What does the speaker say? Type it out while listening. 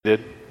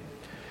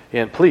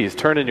And please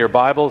turn in your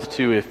Bibles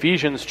to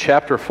Ephesians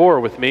chapter 4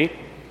 with me.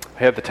 I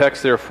have the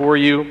text there for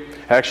you.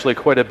 Actually,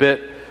 quite a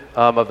bit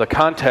of the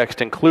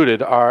context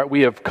included.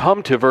 We have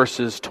come to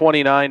verses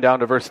 29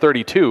 down to verse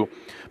 32,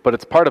 but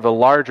it's part of a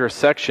larger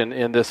section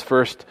in this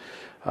first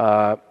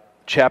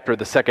chapter,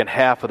 the second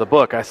half of the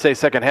book. I say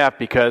second half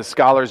because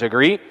scholars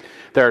agree.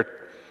 There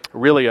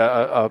really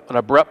an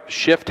abrupt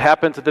shift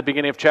happens at the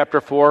beginning of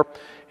chapter 4.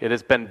 It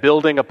has been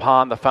building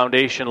upon the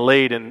foundation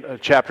laid in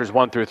chapters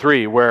 1 through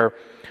 3, where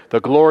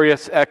the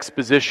glorious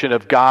exposition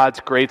of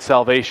God's great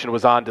salvation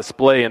was on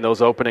display in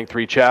those opening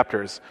three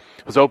chapters.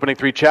 Those opening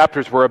three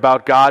chapters were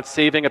about God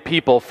saving a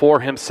people for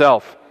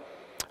himself,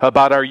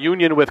 about our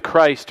union with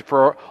Christ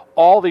for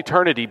all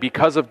eternity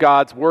because of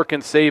God's work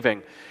in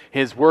saving,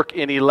 his work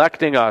in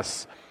electing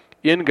us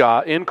in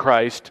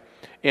Christ,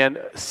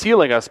 and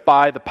sealing us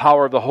by the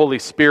power of the Holy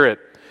Spirit.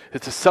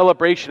 It's a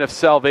celebration of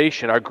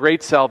salvation, our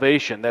great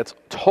salvation that's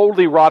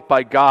totally wrought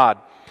by God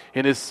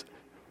in his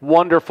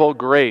wonderful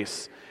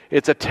grace.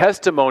 It's a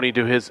testimony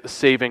to his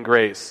saving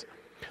grace.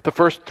 The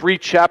first three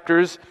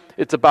chapters,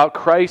 it's about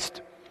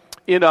Christ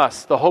in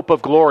us, the hope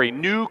of glory,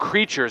 new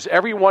creatures,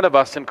 every one of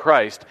us in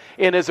Christ.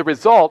 And as a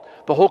result,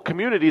 the whole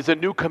community is a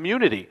new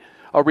community,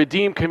 a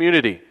redeemed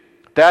community.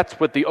 That's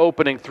what the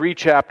opening three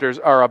chapters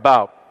are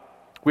about.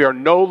 We are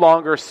no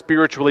longer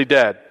spiritually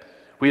dead.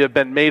 We have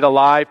been made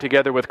alive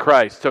together with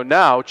Christ. So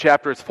now,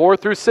 chapters 4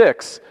 through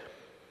 6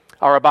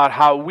 are about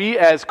how we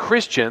as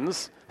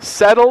Christians,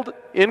 settled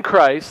in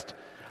Christ,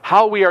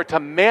 how we are to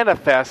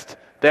manifest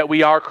that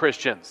we are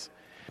Christians.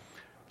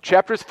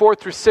 Chapters 4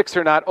 through 6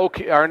 are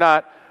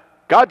not,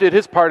 God did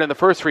his part in the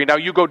first three, now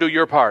you go do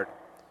your part.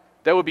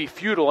 That would be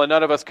futile, and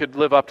none of us could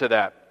live up to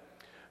that.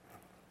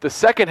 The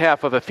second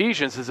half of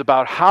Ephesians is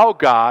about how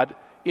God,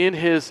 in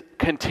his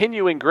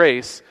continuing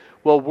grace,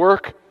 will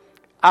work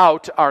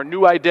out our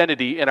new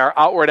identity in our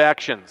outward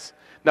actions.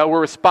 Now, we're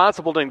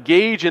responsible to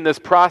engage in this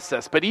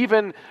process, but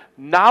even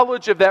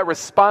knowledge of that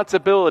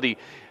responsibility,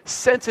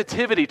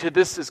 sensitivity to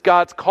this is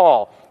God's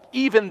call,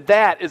 even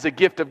that is a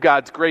gift of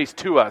God's grace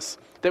to us,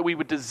 that we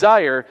would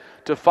desire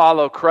to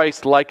follow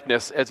Christ's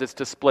likeness as it's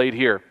displayed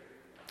here.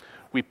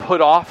 We put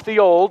off the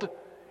old,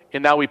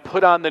 and now we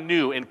put on the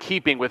new in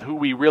keeping with who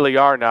we really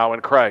are now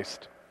in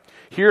Christ.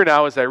 Here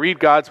now, as I read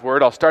God's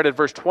word, I'll start at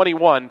verse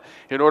 21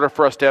 in order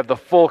for us to have the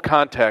full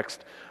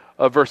context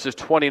of verses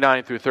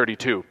 29 through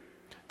 32.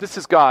 This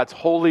is God's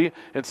holy,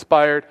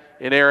 inspired,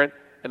 inerrant,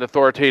 and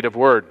authoritative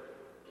word.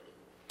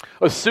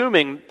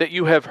 Assuming that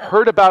you have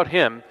heard about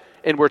him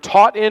and were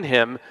taught in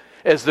him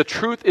as the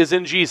truth is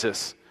in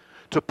Jesus,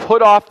 to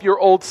put off your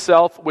old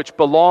self which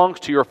belongs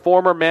to your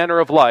former manner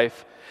of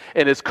life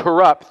and is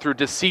corrupt through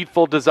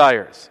deceitful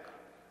desires,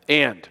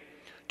 and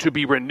to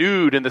be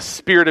renewed in the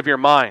spirit of your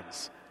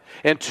minds,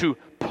 and to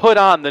put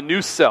on the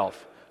new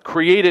self,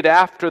 created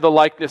after the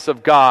likeness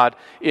of God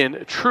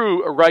in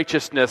true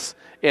righteousness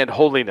and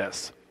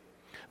holiness.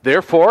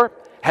 Therefore,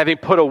 having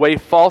put away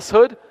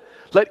falsehood,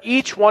 let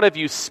each one of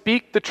you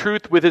speak the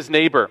truth with his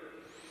neighbor,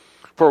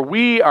 for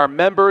we are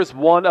members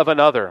one of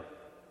another.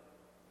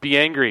 Be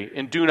angry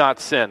and do not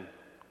sin.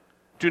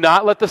 Do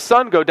not let the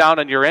sun go down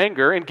on your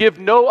anger, and give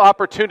no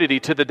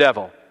opportunity to the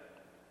devil.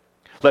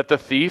 Let the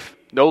thief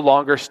no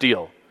longer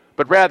steal,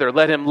 but rather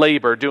let him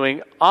labor,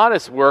 doing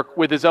honest work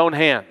with his own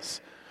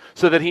hands,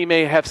 so that he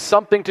may have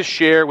something to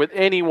share with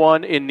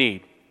anyone in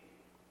need.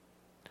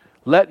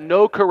 Let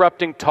no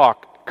corrupting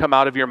talk come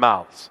out of your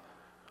mouths,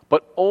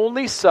 but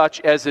only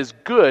such as is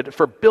good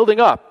for building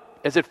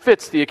up, as it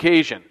fits the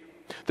occasion,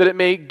 that it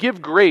may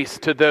give grace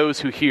to those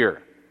who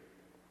hear.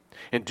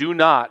 And do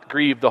not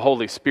grieve the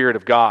Holy Spirit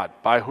of God,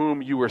 by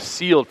whom you were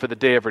sealed for the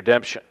day of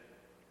redemption.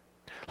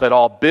 Let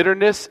all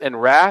bitterness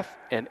and wrath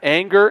and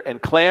anger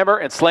and clamor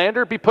and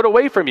slander be put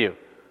away from you,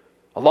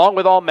 along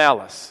with all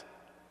malice.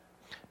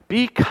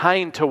 Be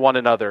kind to one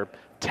another,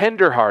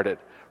 tender-hearted,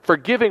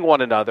 forgiving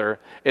one another,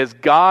 as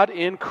God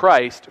in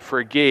Christ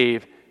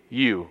forgave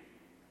you.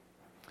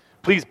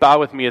 Please bow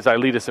with me as I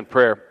lead us in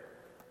prayer.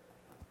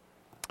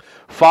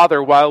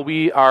 Father, while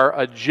we are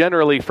a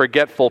generally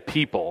forgetful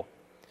people,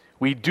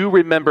 we do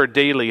remember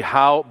daily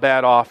how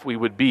bad off we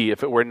would be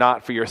if it were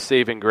not for your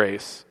saving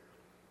grace.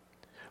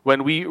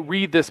 When we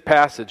read this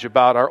passage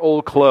about our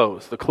old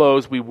clothes, the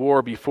clothes we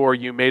wore before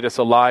you made us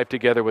alive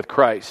together with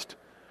Christ,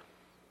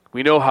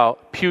 we know how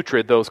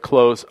putrid those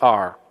clothes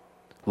are.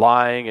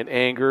 Lying and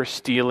anger,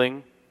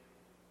 stealing,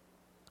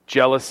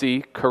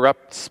 jealousy,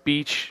 corrupt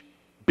speech,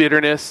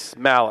 bitterness,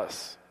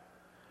 malice.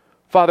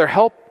 Father,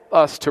 help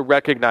us to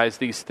recognize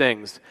these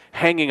things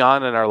hanging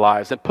on in our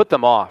lives and put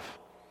them off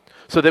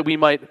so that we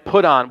might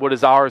put on what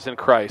is ours in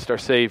Christ, our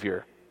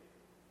Savior.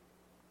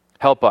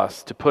 Help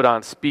us to put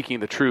on speaking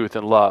the truth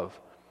in love,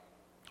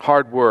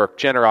 hard work,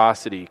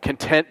 generosity,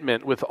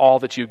 contentment with all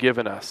that you've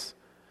given us,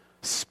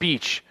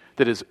 speech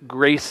that is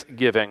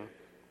grace-giving,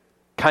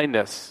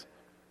 kindness,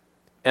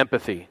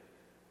 empathy,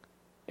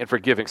 and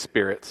forgiving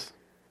spirits.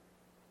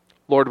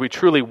 Lord, we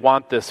truly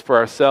want this for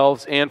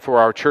ourselves and for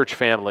our church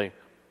family.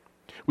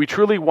 We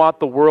truly want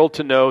the world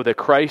to know that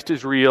Christ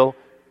is real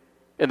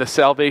and the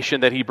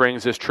salvation that he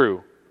brings is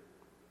true.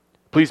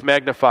 Please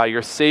magnify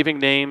your saving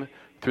name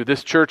through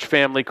this church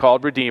family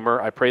called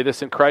Redeemer. I pray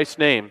this in Christ's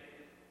name.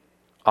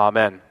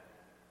 Amen.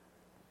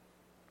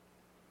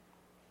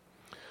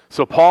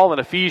 So Paul in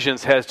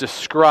Ephesians has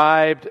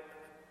described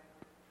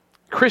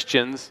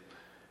Christians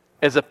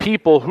as a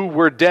people who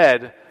were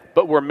dead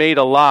but were made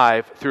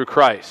alive through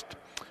Christ.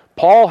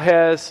 Paul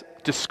has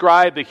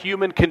described the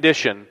human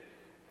condition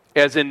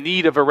as in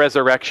need of a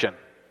resurrection.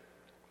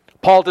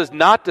 Paul does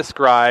not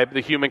describe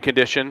the human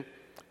condition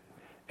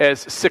as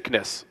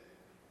sickness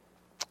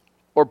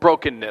or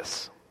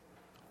brokenness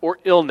or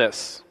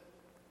illness,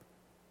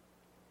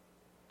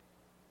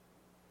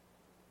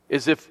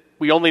 as if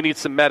we only need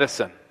some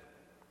medicine.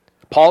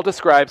 Paul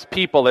describes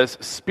people as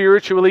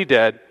spiritually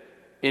dead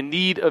in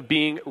need of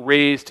being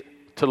raised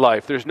to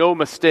life. There's no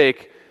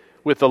mistake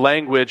with the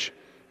language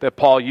that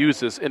Paul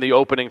uses in the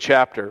opening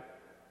chapter.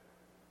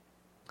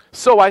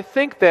 So I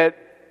think that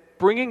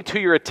bringing to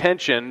your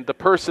attention the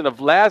person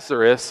of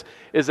Lazarus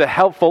is a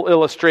helpful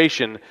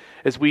illustration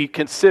as we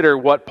consider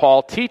what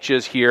Paul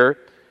teaches here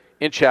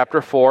in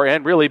chapter 4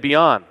 and really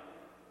beyond.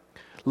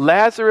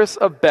 Lazarus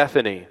of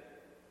Bethany,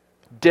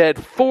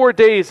 dead 4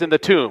 days in the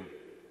tomb.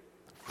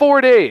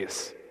 4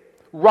 days,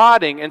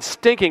 rotting and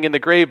stinking in the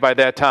grave by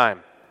that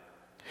time.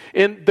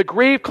 In the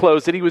grave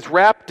clothes that he was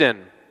wrapped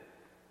in,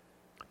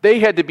 they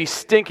had to be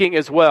stinking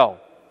as well.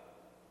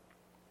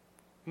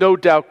 No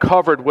doubt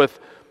covered with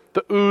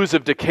the ooze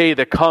of decay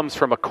that comes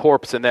from a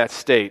corpse in that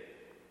state.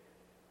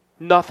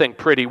 Nothing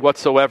pretty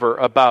whatsoever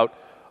about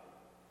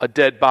a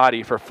dead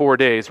body for 4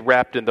 days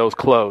wrapped in those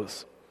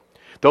clothes.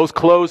 Those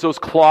clothes, those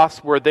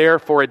cloths were there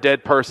for a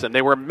dead person.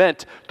 They were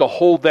meant to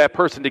hold that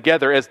person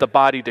together as the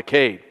body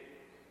decayed.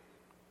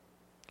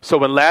 So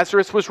when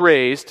Lazarus was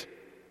raised,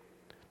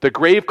 the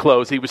grave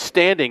clothes he was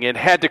standing in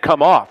had to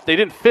come off. They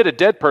didn't fit a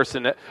dead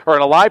person or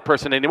an alive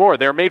person anymore.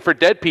 They were made for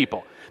dead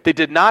people. They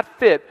did not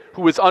fit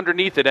who was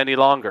underneath it any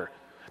longer.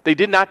 They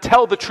did not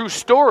tell the true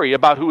story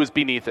about who was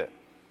beneath it.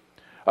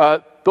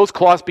 Those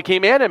cloths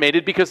became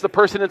animated because the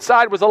person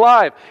inside was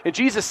alive. And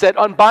Jesus said,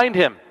 unbind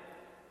him.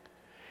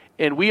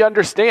 And we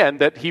understand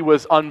that he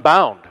was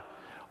unbound.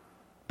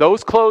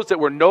 Those clothes that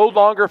were no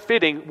longer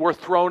fitting were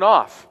thrown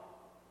off.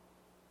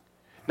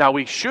 Now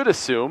we should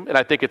assume, and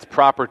I think it's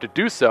proper to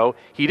do so,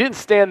 he didn't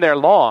stand there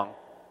long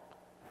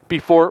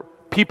before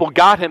people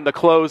got him the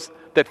clothes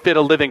that fit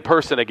a living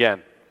person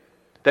again,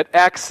 that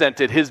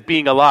accented his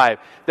being alive,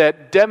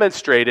 that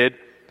demonstrated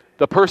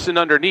the person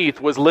underneath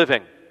was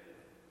living.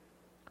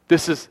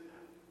 This is,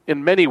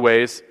 in many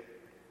ways,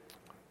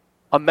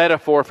 a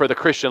metaphor for the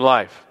Christian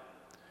life.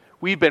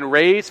 We've been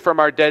raised from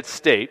our dead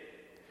state.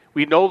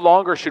 We no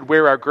longer should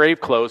wear our grave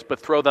clothes, but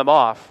throw them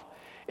off.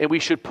 And we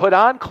should put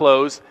on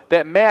clothes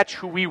that match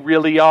who we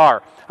really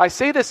are. I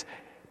say this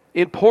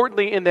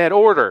importantly in that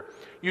order.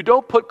 You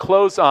don't put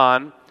clothes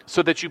on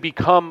so that you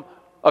become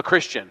a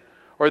Christian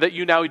or that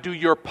you now do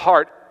your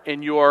part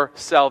in your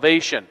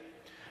salvation.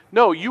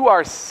 No, you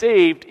are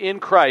saved in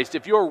Christ.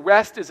 If your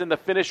rest is in the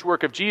finished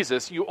work of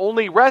Jesus, you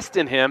only rest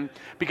in him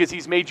because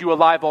he's made you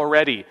alive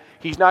already.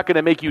 He's not going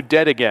to make you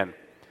dead again.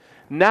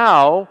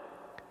 Now,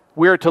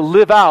 we're to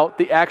live out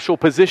the actual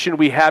position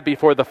we have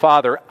before the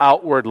Father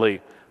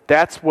outwardly.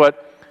 That's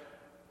what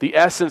the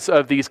essence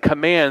of these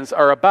commands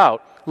are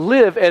about.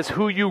 Live as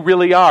who you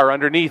really are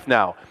underneath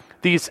now.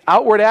 These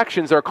outward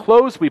actions are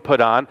clothes we put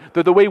on.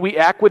 They're the way we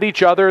act with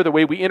each other, the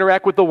way we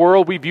interact with the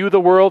world, we view the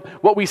world,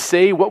 what we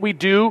say, what we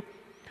do.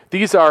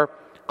 These are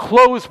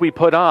clothes we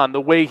put on, the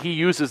way he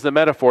uses the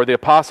metaphor, the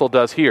apostle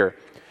does here.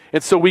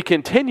 And so we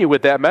continue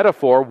with that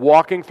metaphor,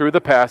 walking through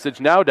the passage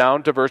now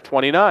down to verse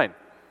 29.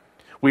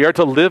 We are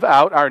to live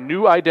out our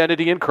new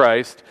identity in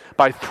Christ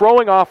by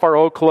throwing off our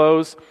old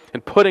clothes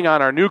and putting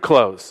on our new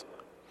clothes.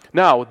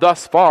 Now,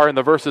 thus far in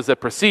the verses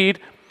that precede,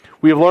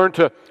 we have learned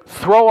to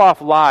throw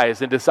off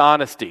lies and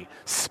dishonesty,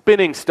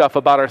 spinning stuff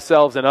about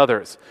ourselves and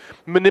others,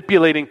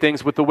 manipulating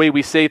things with the way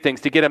we say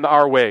things to get them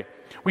our way.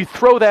 We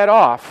throw that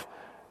off.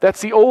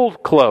 That's the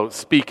old clothes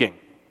speaking.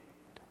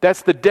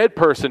 That's the dead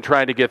person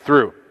trying to get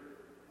through.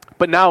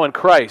 But now in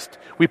Christ,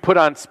 we put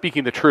on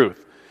speaking the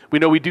truth. We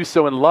know we do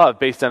so in love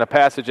based on a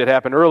passage that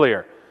happened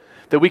earlier,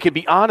 that we can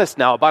be honest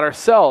now about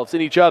ourselves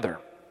and each other.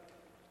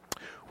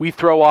 We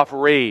throw off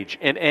rage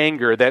and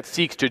anger that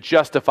seeks to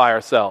justify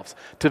ourselves,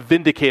 to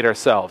vindicate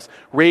ourselves.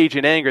 Rage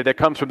and anger that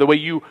comes from the way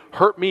you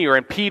hurt me or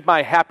impede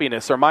my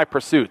happiness or my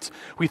pursuits.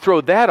 We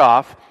throw that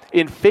off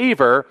in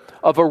favor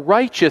of a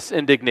righteous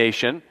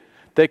indignation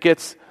that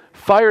gets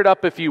fired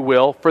up, if you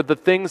will, for the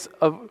things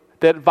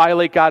that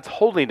violate God's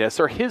holiness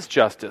or his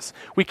justice.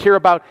 We care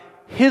about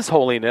his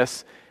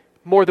holiness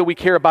more than we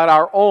care about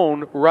our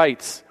own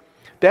rights.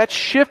 That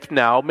shift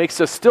now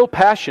makes us still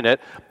passionate,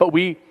 but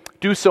we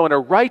do so in a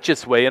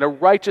righteous way, in a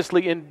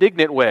righteously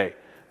indignant way.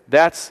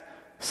 That's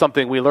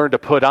something we learn to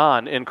put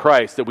on in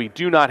Christ that we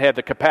do not have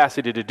the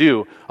capacity to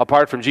do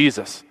apart from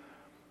Jesus.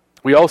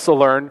 We also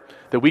learn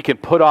that we can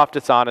put off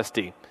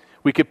dishonesty.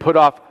 We can put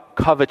off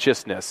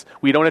covetousness.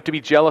 We don't have to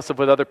be jealous of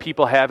what other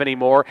people have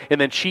anymore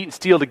and then cheat and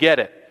steal to get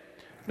it.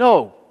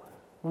 No,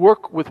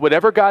 work with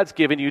whatever God's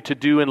given you to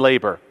do in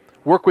labor.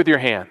 Work with your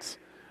hands.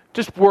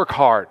 Just work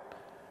hard.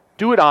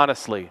 Do it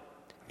honestly.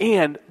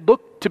 And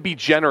look to be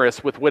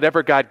generous with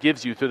whatever God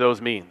gives you through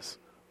those means.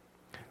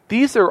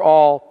 These are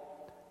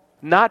all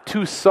not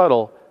too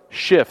subtle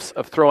shifts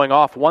of throwing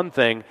off one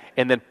thing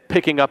and then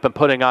picking up and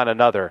putting on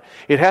another.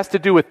 It has to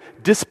do with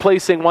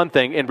displacing one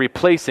thing and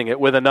replacing it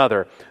with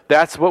another.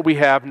 That's what we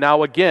have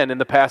now again in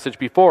the passage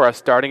before us,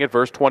 starting at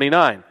verse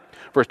 29.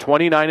 Verse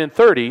 29 and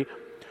 30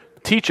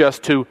 teach us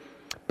to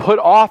put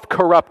off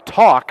corrupt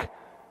talk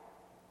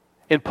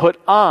and put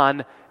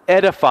on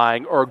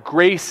edifying or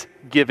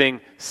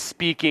grace-giving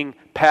speaking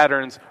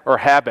patterns or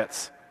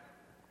habits.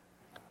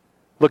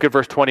 Look at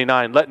verse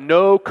 29. Let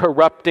no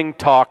corrupting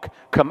talk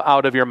come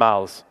out of your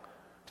mouths.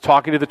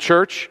 Talking to the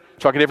church,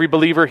 talking to every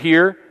believer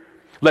here.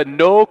 Let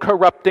no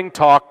corrupting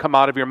talk come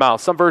out of your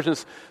mouth. Some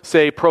versions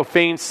say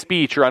profane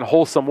speech or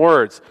unwholesome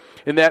words.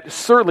 And that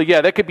certainly,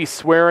 that could be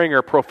swearing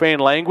or profane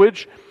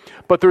language.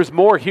 But there's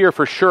more here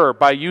for sure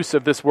by use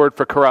of this word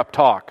for corrupt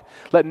talk.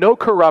 Let no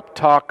corrupt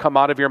talk come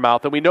out of your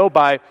mouth. And we know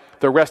by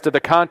the rest of the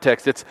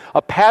context, it's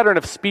a pattern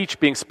of speech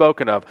being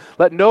spoken of.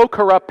 Let no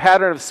corrupt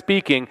pattern of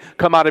speaking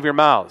come out of your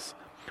mouths,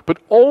 but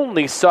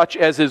only such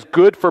as is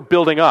good for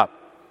building up.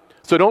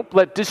 So don't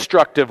let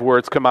destructive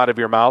words come out of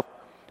your mouth.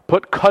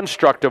 Put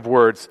constructive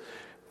words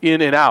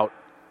in and out,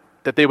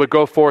 that they would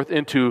go forth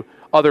into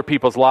other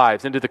people's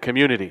lives, into the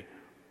community.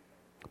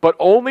 But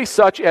only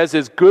such as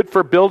is good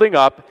for building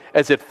up,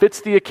 as it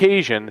fits the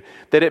occasion,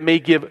 that it may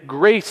give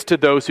grace to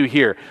those who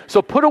hear.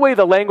 So put away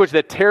the language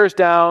that tears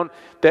down,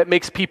 that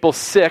makes people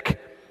sick,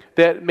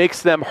 that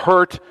makes them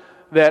hurt,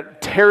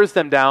 that tears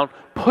them down.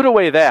 Put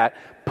away that.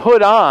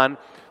 Put on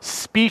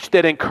speech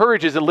that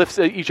encourages and lifts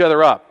each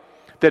other up,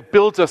 that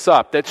builds us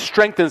up, that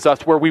strengthens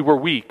us where we were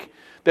weak,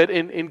 that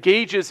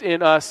engages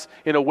in us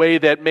in a way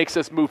that makes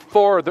us move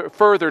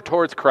further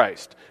towards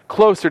Christ,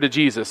 closer to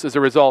Jesus as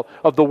a result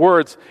of the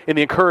words and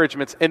the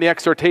encouragements and the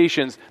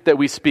exhortations that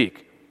we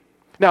speak.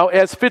 Now,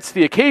 as fits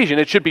the occasion,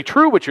 it should be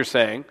true what you're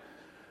saying,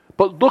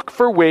 but look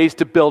for ways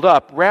to build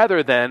up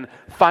rather than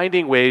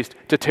finding ways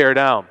to tear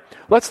down.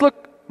 Let's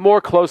look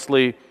more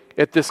closely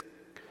at this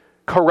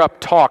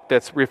corrupt talk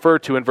that's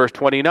referred to in verse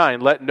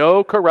 29. Let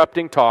no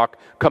corrupting talk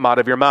come out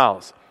of your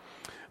mouths.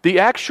 The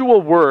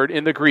actual word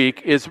in the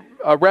Greek is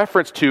a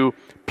reference to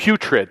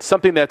putrid,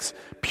 something that's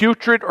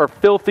putrid or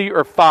filthy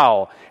or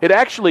foul. It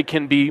actually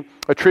can be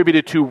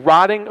attributed to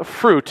rotting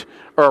fruit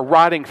or a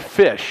rotting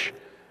fish.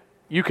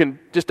 You can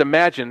just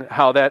imagine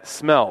how that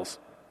smells,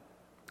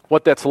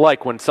 what that's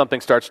like when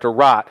something starts to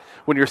rot.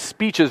 When your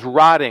speech is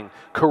rotting,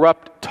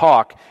 corrupt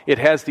talk, it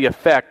has the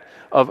effect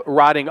of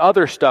rotting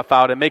other stuff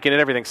out and making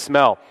everything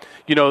smell.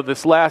 You know,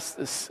 this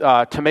last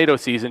tomato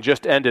season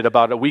just ended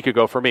about a week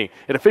ago for me.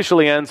 It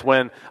officially ends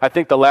when I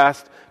think the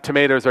last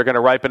tomatoes are going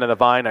to ripen in the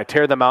vine. I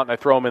tear them out and I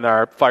throw them in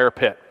our fire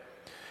pit.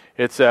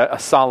 It's a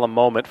solemn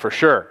moment for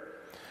sure.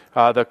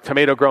 The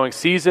tomato growing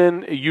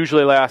season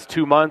usually lasts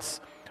 2 months.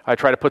 I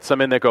try to put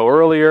some in that go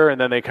earlier, and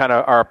then they kind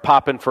of are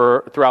popping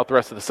throughout the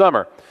rest of the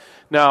summer.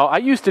 Now, I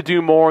used to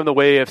do more in the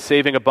way of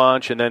saving a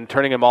bunch and then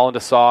turning them all into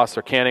sauce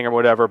or canning or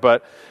whatever,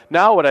 but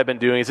now what I've been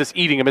doing is just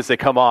eating them as they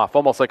come off,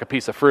 almost like a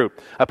piece of fruit.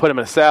 I put them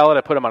in a salad,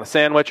 I put them on a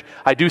sandwich.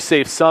 I do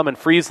save some and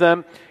freeze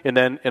them, and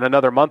then in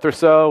another month or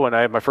so, when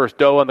I have my first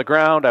dough on the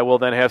ground, I will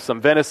then have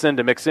some venison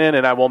to mix in,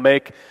 and I will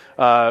make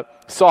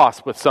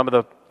sauce with some of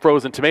the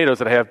frozen tomatoes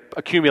that I have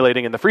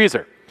accumulating in the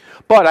freezer.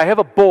 But I have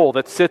a bowl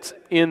that sits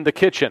in the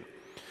kitchen,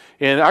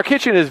 and our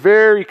kitchen is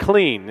very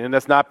clean, and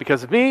that's not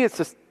because of me, it's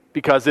just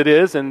because it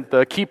is, and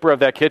the keeper of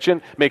that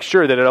kitchen makes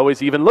sure that it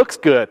always even looks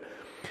good.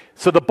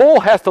 So the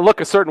bowl has to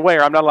look a certain way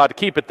or I'm not allowed to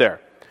keep it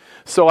there.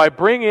 So I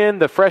bring in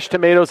the fresh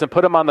tomatoes and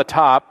put them on the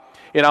top,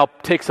 and I'll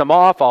take some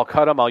off, I'll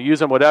cut them, I'll use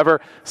them,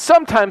 whatever.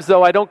 Sometimes,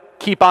 though, I don't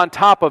keep on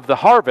top of the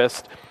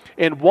harvest,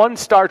 and one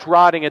starts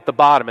rotting at the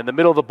bottom. In the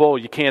middle of the bowl,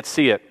 you can't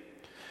see it.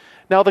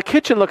 Now, the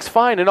kitchen looks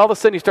fine, and all of a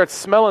sudden you start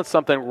smelling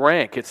something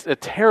rank. It's a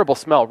terrible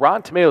smell.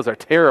 Rotten tomatoes are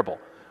terrible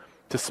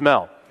to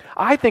smell.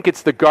 I think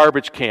it's the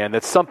garbage can,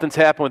 that something's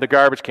happened with the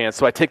garbage can.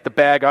 So I take the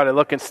bag out, I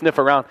look and sniff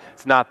around.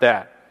 It's not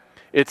that.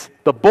 It's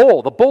the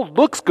bowl. The bowl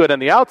looks good on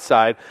the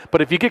outside,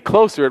 but if you get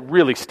closer, it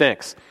really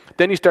stinks.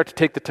 Then you start to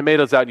take the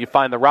tomatoes out and you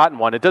find the rotten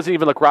one. It doesn't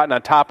even look rotten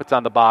on top, it's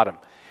on the bottom.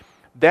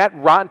 That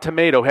rotten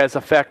tomato has the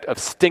effect of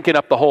stinking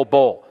up the whole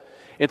bowl.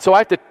 And so I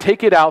have to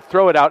take it out,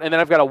 throw it out, and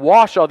then I've got to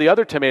wash all the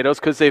other tomatoes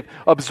because they've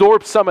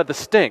absorbed some of the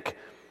stink.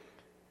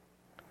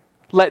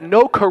 Let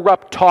no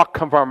corrupt talk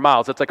come from our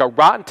mouths. It's like a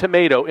rotten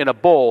tomato in a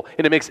bowl,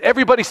 and it makes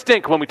everybody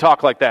stink when we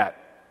talk like that.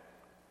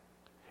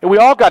 And we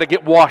all got to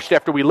get washed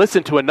after we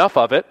listen to enough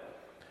of it,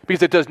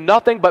 because it does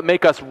nothing but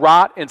make us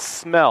rot and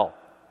smell.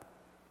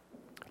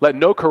 Let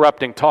no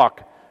corrupting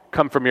talk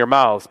come from your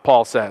mouths,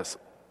 Paul says.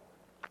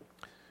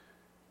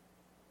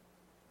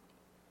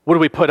 What do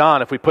we put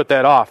on if we put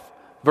that off?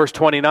 Verse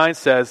 29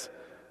 says,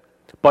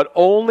 but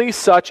only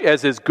such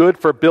as is good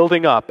for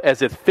building up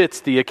as it fits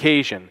the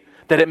occasion,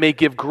 that it may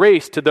give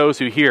grace to those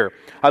who hear.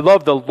 I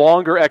love the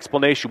longer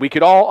explanation. We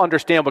could all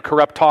understand what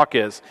corrupt talk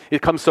is.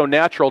 It comes so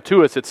natural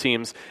to us, it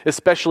seems,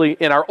 especially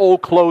in our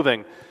old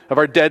clothing of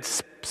our dead,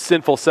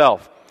 sinful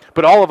self.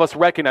 But all of us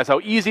recognize how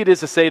easy it is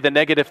to say the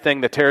negative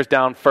thing that tears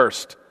down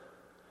first.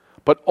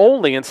 But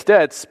only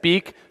instead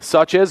speak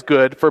such as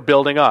good for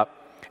building up,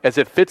 as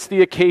it fits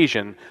the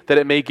occasion, that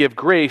it may give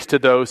grace to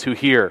those who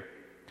hear.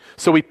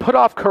 So we put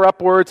off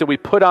corrupt words and we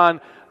put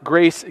on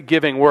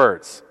grace-giving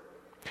words.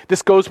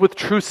 This goes with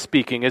truth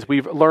speaking, as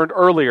we've learned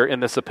earlier in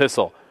this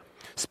epistle.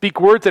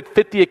 Speak words that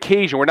fit the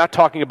occasion. We're not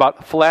talking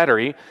about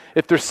flattery.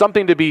 If there's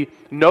something to be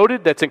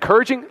noted that's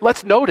encouraging,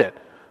 let's note it.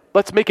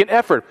 Let's make an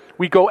effort.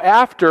 We go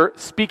after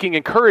speaking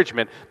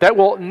encouragement. That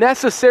will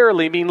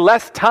necessarily mean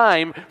less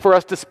time for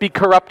us to speak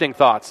corrupting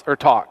thoughts or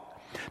talk.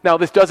 Now,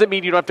 this doesn't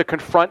mean you don't have to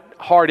confront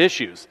hard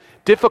issues.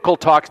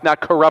 Difficult talk's not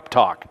corrupt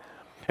talk.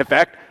 In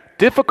fact,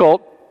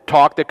 difficult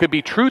talk that could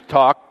be truth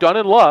talk done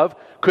in love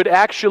could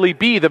actually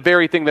be the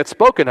very thing that's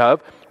spoken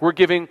of. We're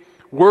giving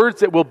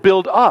words that will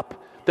build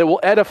up, that will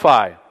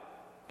edify.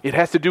 It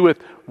has to do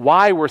with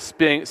why we're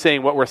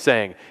saying what we're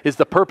saying. Is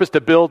the purpose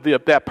to build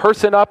that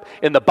person up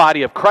in the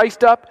body of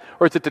Christ up?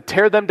 Or is it to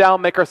tear them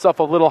down, make ourselves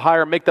a little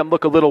higher, make them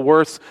look a little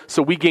worse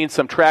so we gain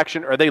some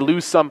traction or they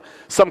lose some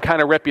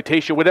kind of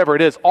reputation, whatever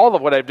it is? All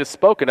of what I've just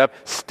spoken of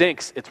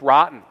stinks. It's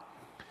rotten.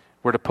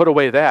 We're to put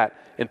away that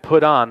and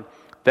put on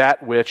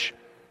that which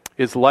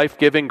is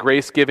life-giving,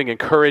 grace-giving,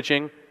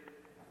 encouraging.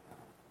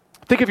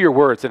 Think of your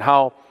words and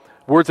how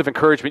words of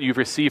encouragement you've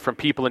received from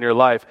people in your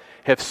life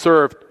have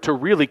served to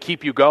really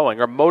keep you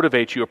going or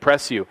motivate you,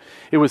 oppress you.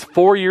 It was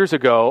 4 years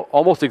ago,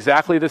 almost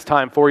exactly this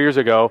time, 4 years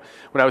ago,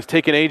 when I was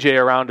taking AJ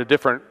around to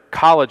different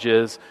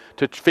colleges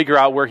to figure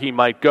out where he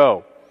might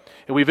go.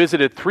 And we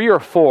visited 3 or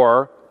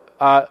 4,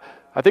 I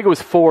think it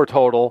was 4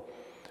 total,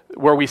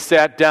 where we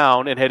sat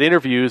down and had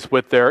interviews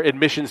with their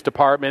admissions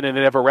department and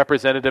then have a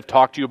representative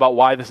talk to you about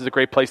why this is a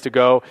great place to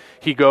go.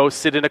 He goes,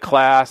 sit in a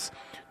class,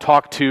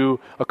 talk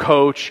to a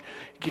coach,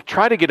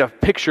 try to get a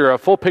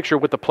full picture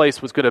of what the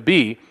place was going to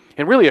be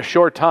in really a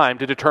short time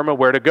to determine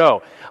where to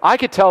go. I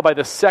could tell by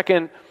the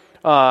second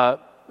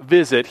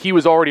visit, he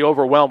was already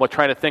overwhelmed with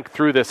trying to think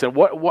through this and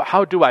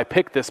how do I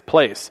pick this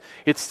place?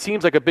 It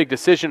seems like a big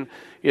decision.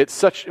 With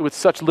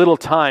such little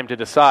time to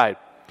decide.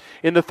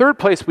 In the third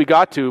place we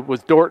got to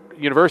was Dordt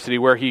University,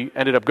 where he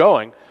ended up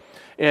going.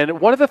 And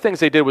one of the things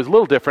they did was a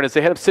little different, is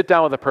they had him sit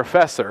down with a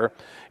professor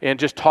and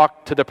just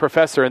talk to the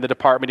professor in the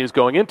department he was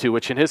going into,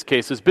 which in his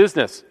case is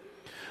business.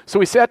 So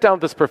we sat down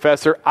with this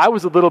professor. I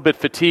was a little bit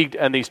fatigued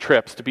on these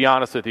trips, to be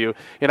honest with you,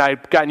 and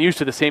I'd gotten used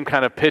to the same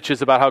kind of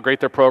pitches about how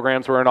great their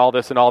programs were and all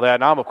this and all that.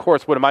 Now, of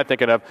course, what am I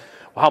thinking of?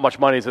 Well, how much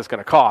money is this going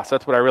to cost?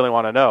 That's what I really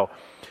want to know.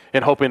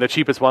 And hoping the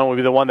cheapest one would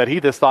be the one that he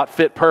just thought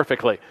fit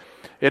perfectly.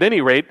 At any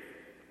rate,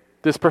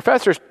 this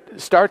professor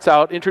starts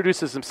out,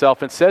 introduces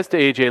himself, and says to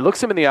AJ,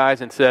 looks him in the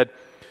eyes and said,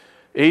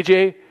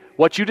 AJ,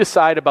 what you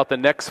decide about the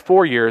next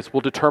 4 years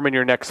will determine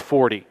your next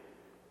 40.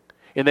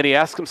 And then he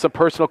asks him some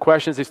personal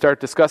questions. They start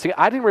discussing.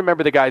 I didn't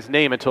remember the guy's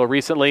name until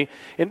recently,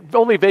 and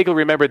only vaguely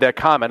remembered that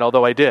comment,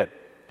 although I did.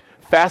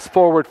 Fast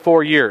forward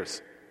 4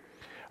 years.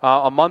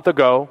 A month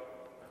ago,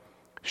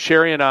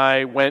 Sherry and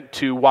I went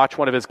to watch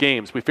one of his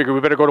games. We figured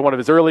we better go to one of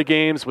his early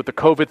games with the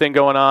COVID thing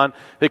going on.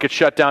 They could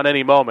shut down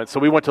any moment. So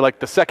we went to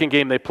the second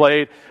game they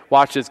played,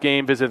 watched his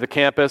game, visited the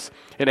campus.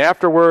 And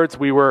afterwards,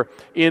 we were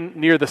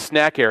near the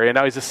snack area.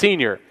 Now he's a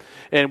senior.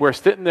 And we're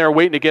sitting there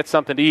waiting to get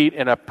something to eat.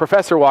 And a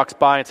professor walks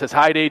by and says,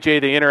 hi to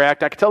AJ. They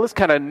interact. I could tell this is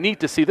kind of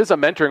neat to see. This is a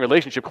mentoring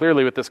relationship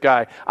clearly with this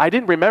guy. I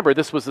didn't remember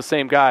this was the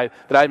same guy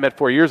that I met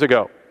 4 years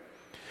ago.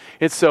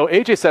 And so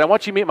AJ said, I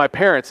want you to meet my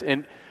parents.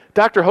 And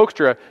Dr.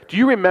 Hoekstra, do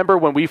you remember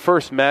when we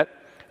first met,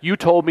 you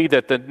told me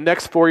that the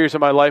next 4 years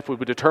of my life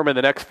would determine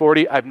the next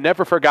 40? I've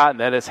never forgotten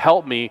that. It's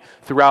helped me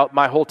throughout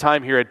my whole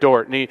time here at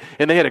Dordt. And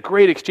they had a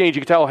great exchange.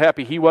 You could tell how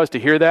happy he was to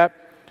hear that.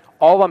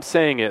 All I'm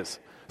saying is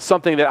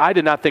something that I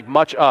did not think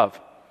much of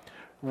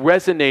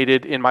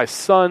resonated in my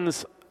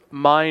son's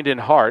mind and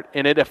heart,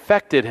 and it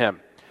affected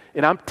him.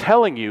 And I'm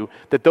telling you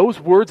that those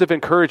words of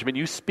encouragement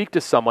you speak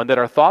to someone that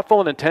are thoughtful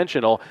and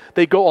intentional,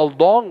 they go a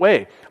long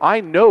way. I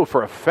know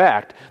for a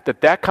fact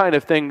that kind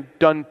of thing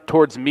done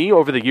towards me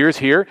over the years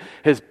here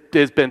has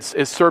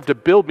served to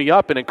build me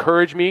up and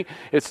encourage me.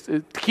 It's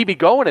to keep me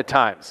going at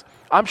times.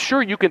 I'm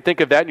sure you can think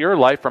of that in your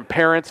life from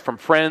parents, from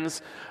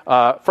friends,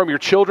 from your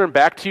children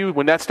back to you.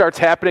 When that starts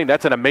happening,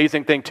 that's an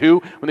amazing thing too,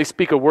 when they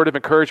speak a word of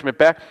encouragement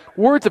back.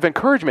 Words of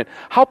encouragement,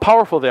 how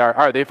powerful they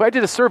are they? If I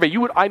did a survey,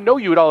 I know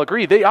you would all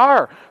agree, they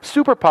are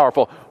super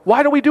powerful.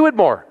 Why don't we do it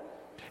more?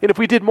 And if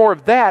we did more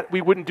of that,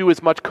 we wouldn't do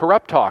as much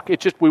corrupt talk.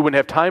 We wouldn't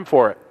have time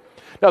for it.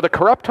 Now, the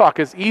corrupt talk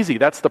is easy.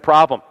 That's the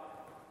problem.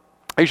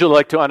 I usually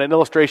like to, on an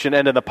illustration,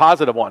 end in the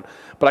positive one,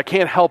 but I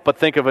can't help but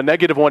think of a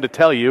negative one to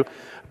tell you,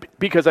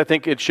 because I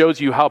think it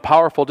shows you how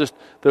powerful just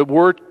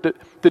the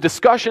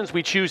discussions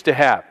we choose to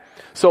have.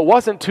 So it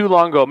wasn't too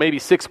long ago, maybe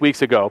 6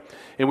 weeks ago,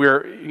 and we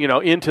were,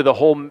 into the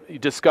whole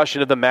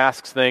discussion of the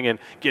masks thing and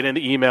get into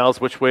emails,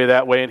 which way,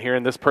 that way, and here,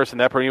 and this person,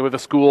 that person, with a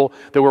school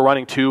that we're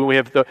running to, and we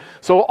have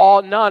so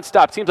all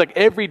nonstop. Seems like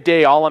every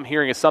day all I'm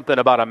hearing is something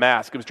about a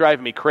mask. It was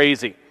driving me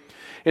crazy.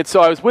 And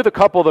so I was with a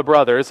couple of the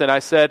brothers, and I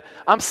said,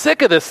 I'm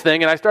sick of this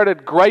thing, and I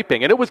started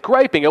griping. And it was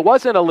griping. It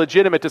wasn't a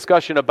legitimate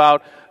discussion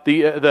about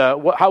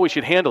how we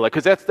should handle it,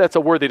 because that's a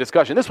worthy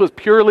discussion. This was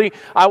purely,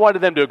 I wanted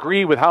them to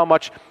agree with how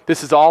much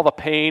this is all the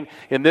pain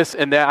and this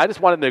and that. I just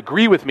wanted them to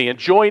agree with me and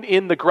join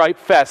in the gripe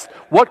fest.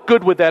 What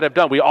good would that have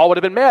done? We all would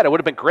have been mad. It would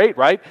have been great,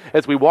 right?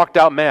 As we walked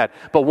out mad.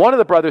 But one of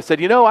the brothers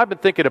said, I've been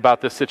thinking about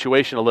this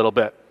situation a little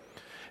bit.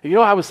 And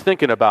what I was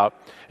thinking about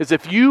is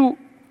if you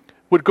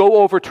would go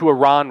over to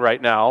Iran right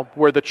now,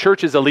 where the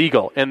church is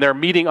illegal, and they're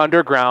meeting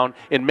underground,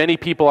 and many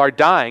people are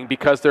dying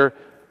because they're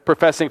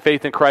professing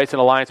faith in Christ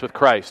and alliance with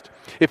Christ.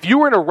 If you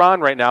were in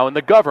Iran right now, and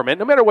the government,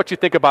 no matter what you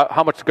think about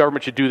how much the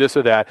government should do this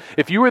or that,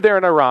 if you were there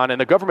in Iran,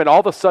 and the government all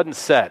of a sudden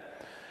said,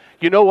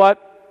 you know what,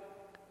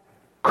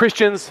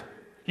 Christians,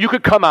 you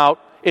could come out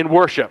and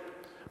worship,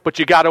 but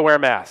you got to wear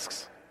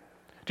masks.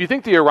 Do you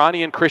think the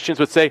Iranian Christians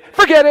would say,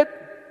 forget it,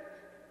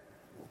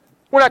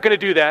 we're not going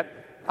to do that,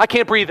 I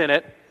can't breathe in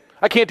it,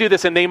 I can't do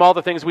this and name all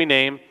the things we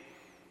name?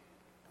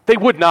 They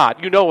would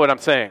not. You know what I'm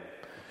saying.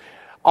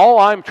 All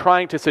I'm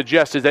trying to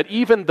suggest is that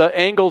even the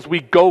angles we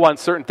go on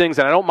certain things,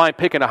 and I don't mind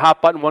picking a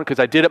hot button one because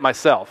I did it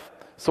myself.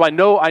 So I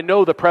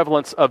know the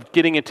prevalence of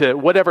getting into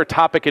whatever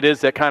topic it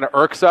is that kind of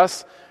irks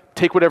us,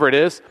 take whatever it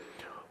is.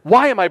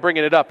 Why am I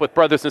bringing it up with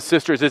brothers and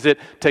sisters? Is it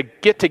to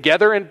get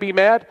together and be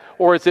mad?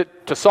 Or is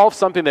it to solve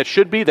something that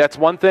should be? That's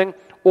one thing.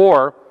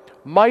 Or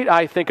might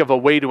I think of a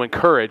way to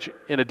encourage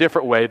in a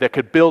different way that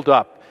could build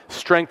up,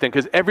 strengthen,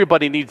 because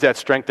everybody needs that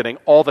strengthening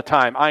all the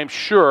time. I'm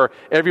sure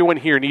everyone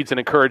here needs an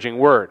encouraging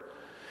word.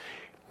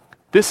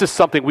 This is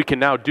something we can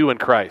now do in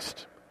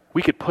Christ.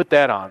 We could put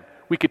that on.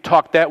 We could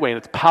talk that way, and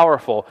it's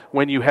powerful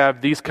when you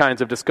have these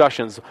kinds of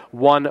discussions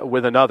one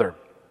with another.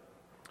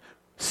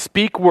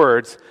 Speak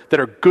words that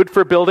are good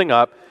for building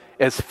up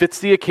as fits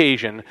the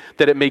occasion,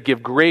 that it may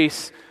give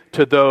grace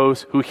to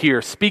those who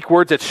hear. Speak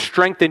words that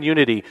strengthen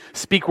unity.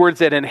 Speak words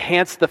that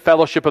enhance the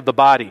fellowship of the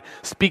body.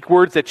 Speak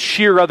words that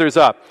cheer others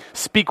up.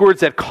 Speak words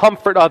that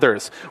comfort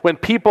others. When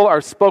people are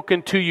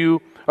spoken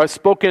to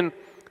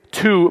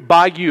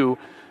by you,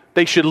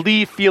 they should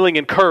leave feeling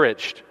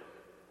encouraged.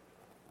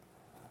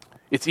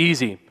 It's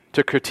easy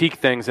to critique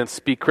things and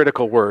speak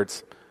critical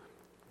words.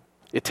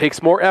 It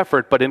takes more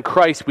effort, but in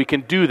Christ we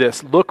can do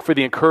this. Look for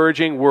the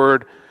encouraging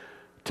word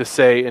to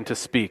say and to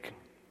speak.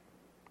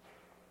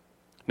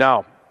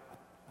 Now,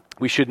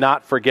 we should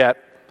not forget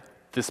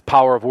this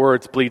power of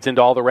words bleeds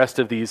into all the rest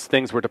of these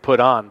things we're to put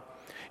on.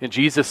 And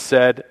Jesus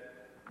said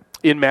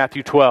in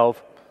Matthew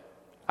 12,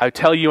 I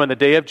tell you, on the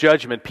day of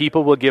judgment,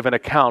 people will give an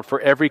account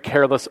for every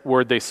careless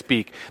word they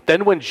speak.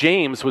 Then when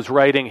James was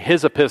writing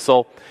his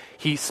epistle,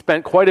 he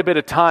spent quite a bit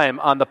of time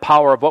on the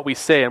power of what we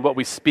say and what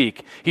we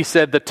speak. He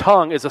said, the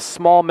tongue is a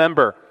small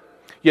member,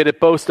 yet it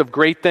boasts of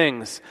great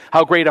things.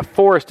 How great a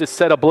forest is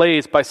set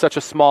ablaze by such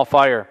a small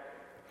fire.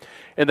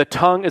 And the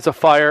tongue is a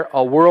fire,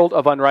 a world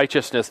of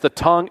unrighteousness. The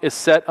tongue is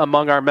set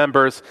among our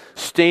members,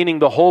 staining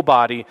the whole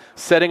body,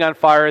 setting on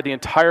fire the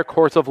entire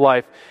course of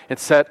life, and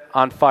set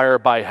on fire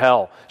by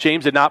hell.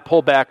 James did not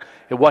pull back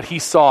at what he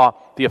saw,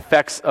 the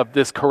effects of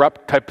this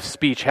corrupt type of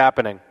speech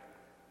happening.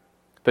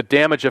 The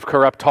damage of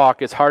corrupt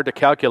talk is hard to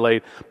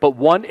calculate, but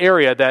one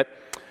area that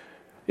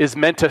is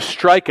meant to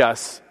strike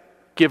us,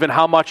 given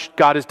how much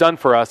God has done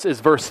for us, is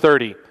verse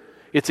 30.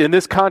 It's in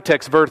this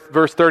context,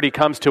 verse 30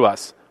 comes to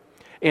us.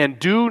 And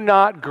do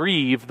not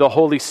grieve the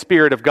Holy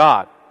Spirit of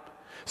God.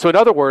 So in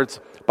other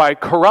words, by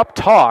corrupt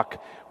talk,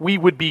 we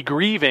would be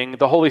grieving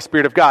the Holy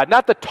Spirit of God.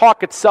 Not the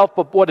talk itself,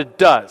 but what it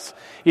does.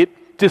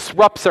 It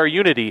disrupts our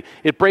unity.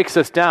 It breaks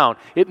us down.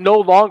 It no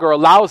longer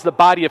allows the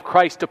body of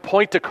Christ to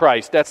point to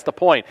Christ. That's the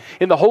point.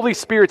 And the Holy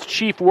Spirit's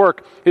chief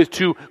work is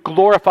to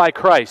glorify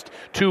Christ,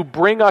 to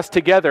bring us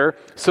together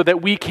so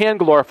that we can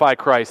glorify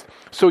Christ.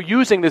 So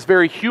using this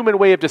very human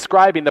way of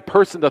describing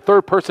the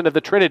third person of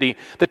the Trinity,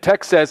 the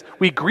text says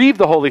we grieve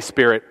the Holy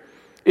Spirit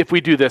if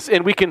we do this.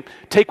 And we can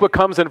take what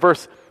comes in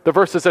the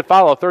verses that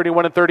follow,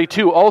 31 and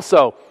 32,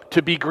 also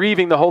to be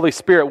grieving the Holy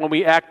Spirit when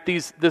we act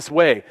this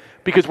way,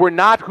 because we're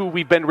not who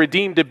we've been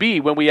redeemed to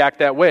be when we act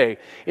that way.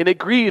 And it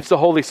grieves the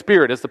Holy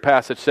Spirit, as the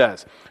passage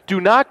says.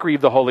 Do not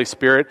grieve the Holy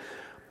Spirit,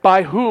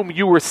 by whom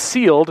you were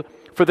sealed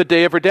for the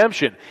day of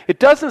redemption. It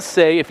doesn't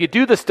say if you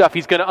do this stuff,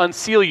 he's going to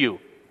unseal you.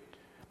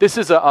 This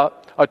is a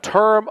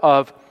term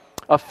of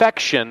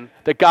affection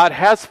that God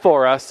has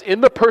for us in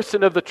the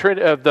person of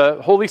the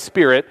Holy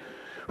Spirit,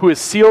 who has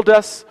sealed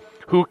us,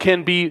 who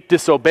can be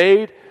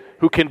disobeyed,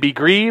 who can be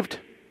grieved,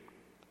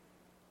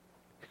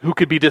 who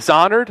could be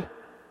dishonored,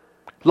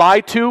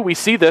 lied to. We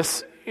see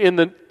this in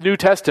the New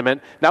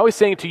Testament. Now he's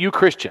saying to you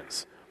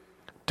Christians,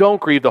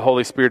 don't grieve the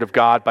Holy Spirit of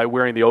God by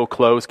wearing the old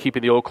clothes,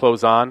 keeping the old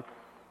clothes on,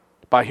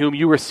 by whom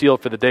you were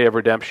sealed for the day of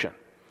redemption.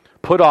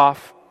 Put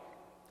off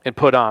and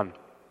put on.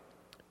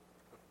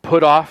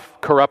 Put off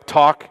corrupt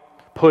talk,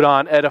 put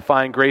on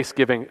edifying,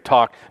 grace-giving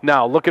talk.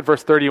 Now, look at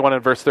verse 31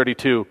 and verse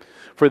 32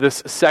 for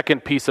this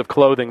second piece of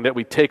clothing that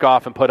we take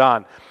off and put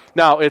on.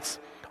 Now, it's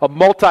a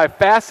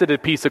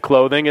multifaceted piece of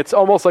clothing. It's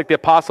almost like the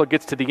apostle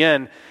gets to the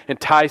end and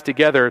ties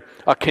together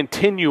a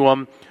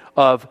continuum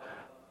of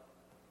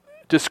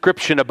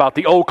description about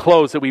the old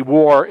clothes that we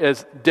wore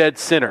as dead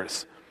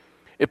sinners.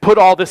 It put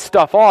all this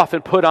stuff off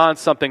and put on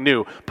something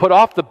new. Put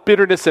off the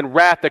bitterness and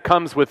wrath that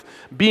comes with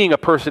being a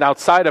person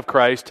outside of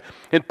Christ,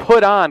 and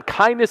put on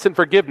kindness and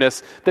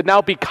forgiveness that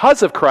now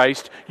because of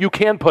Christ you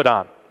can put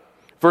on.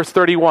 Verse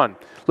 31,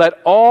 let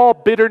all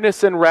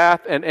bitterness and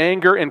wrath and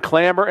anger and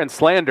clamor and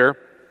slander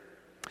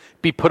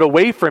be put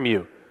away from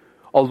you,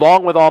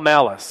 along with all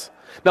malice.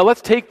 Now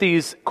let's take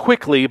these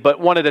quickly, but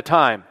one at a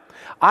time.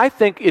 I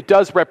think it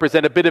does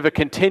represent a bit of a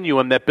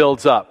continuum that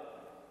builds up.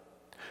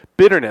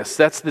 Bitterness,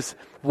 that's this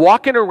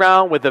walking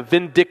around with a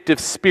vindictive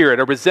spirit,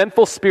 a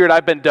resentful spirit.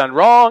 I've been done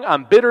wrong,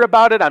 I'm bitter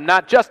about it, I'm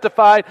not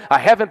justified, I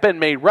haven't been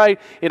made right,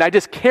 and I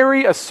just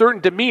carry a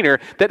certain demeanor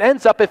that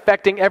ends up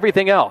affecting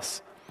everything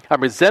else.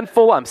 I'm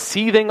resentful, I'm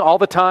seething all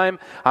the time,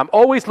 I'm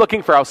always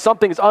looking for how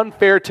something's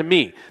unfair to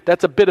me.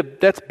 That's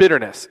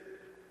bitterness.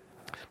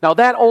 Now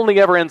that only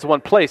ever ends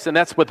one place, and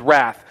that's with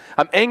wrath.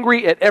 I'm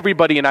angry at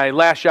everybody and I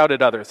lash out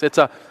at others. It's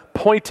a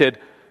pointed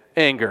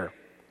anger.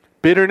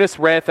 Bitterness,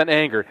 wrath, and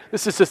anger.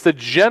 This is just the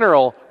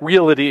general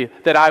reality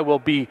that I will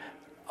be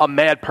a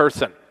mad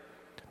person.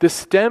 This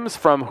stems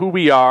from who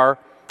we are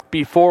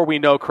before we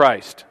know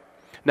Christ.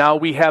 Now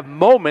we have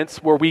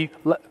moments where we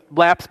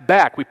lapse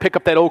back. We pick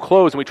up that old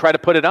clothes and we try to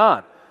put it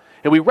on.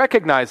 And we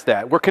recognize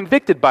that. We're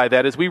convicted by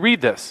that as we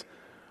read this.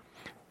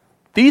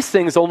 These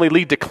things only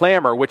lead to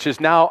clamor, which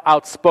is now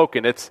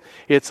outspoken. It's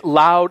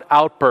loud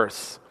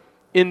outbursts,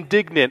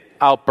 indignant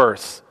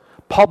outbursts,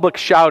 public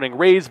shouting,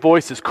 raised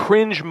voices,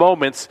 cringe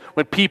moments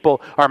when people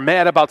are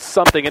mad about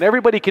something, and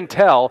everybody can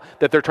tell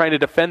that they're trying to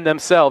defend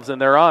themselves and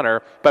their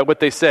honor by what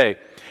they say.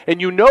 And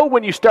you know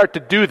when you start to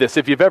do this,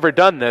 if you've ever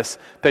done this,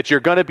 that you're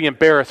going to be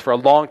embarrassed for a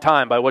long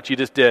time by what you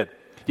just did.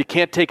 You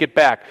can't take it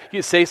back.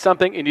 You say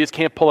something and you just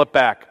can't pull it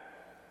back.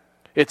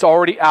 It's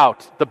already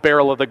out, the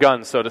barrel of the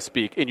gun, so to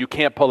speak, and you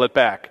can't pull it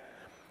back.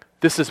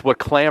 This is what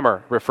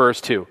clamor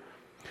refers to.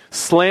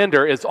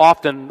 Slander is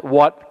often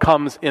what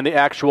comes in the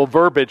actual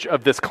verbiage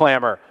of this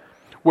clamor,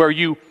 where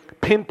you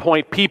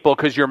pinpoint people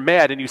because you're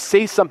mad and you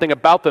say something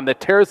about them that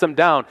tears them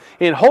down,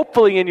 and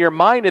hopefully in your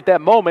mind at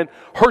that moment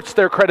hurts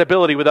their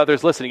credibility with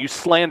others listening. You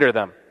slander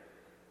them.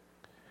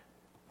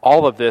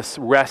 All of this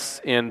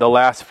rests in the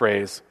last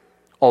phrase,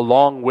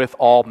 along with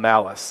all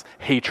malice,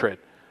 hatred.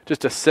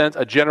 Just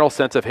a general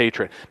sense of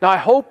hatred. Now I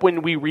hope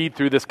when we read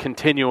through this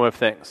continuum of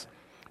things,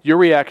 your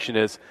reaction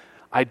is,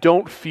 I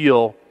don't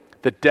feel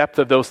the depth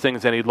of those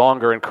things any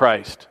longer in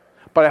Christ.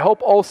 But I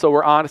hope also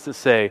we're honest and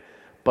say,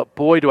 but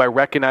boy, do I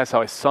recognize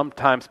how I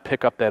sometimes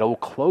pick up that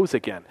old clothes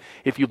again.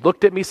 If you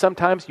looked at me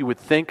sometimes, you would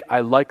think I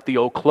like the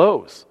old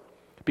clothes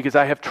because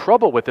I have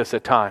trouble with this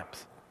at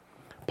times.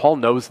 Paul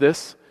knows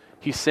this.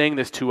 He's saying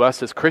this to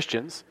us as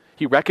Christians.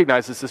 He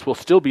recognizes this will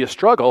still be a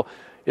struggle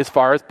as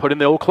far as putting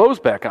the old clothes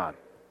back on.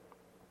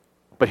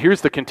 But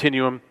here's the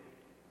continuum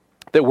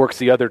that works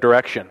the other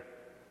direction.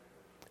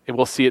 And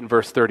we'll see it in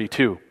verse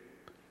 32.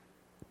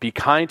 Be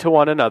kind to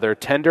one another,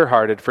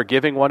 tender-hearted,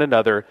 forgiving one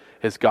another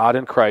as God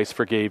in Christ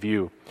forgave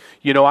you.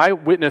 You know, I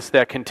witnessed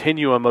that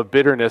continuum of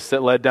bitterness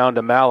that led down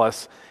to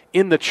malice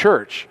in the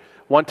church.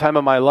 One time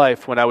in my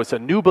life when I was a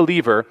new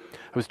believer,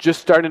 I was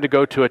just starting to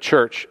go to a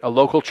church, a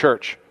local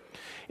church.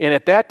 And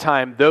at that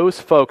time, those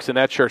folks in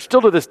that church,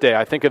 still to this day,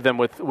 I think of them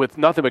with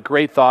nothing but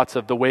great thoughts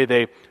of the way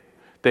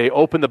they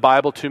opened the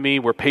Bible to me,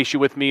 were patient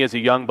with me as a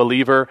young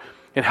believer,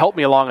 and helped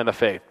me along in the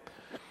faith.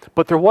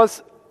 But there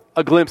was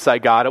a glimpse I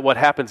got at what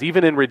happens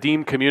even in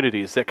redeemed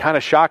communities that kind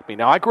of shocked me.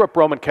 Now, I grew up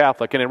Roman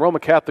Catholic, and in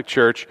Roman Catholic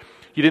Church,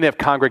 you didn't have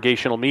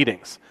congregational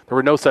meetings. There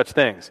were no such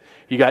things.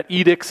 You got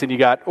edicts and you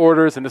got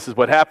orders, and this is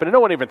what happened. And no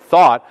one even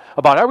thought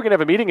about how we're going to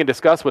have a meeting and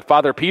discuss what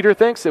Father Peter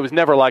thinks. It was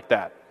never like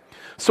that.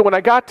 So when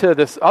I got to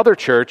this other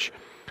church,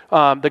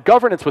 the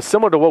governance was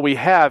similar to what we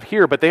have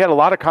here, but they had a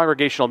lot of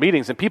congregational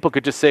meetings, and people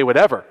could just say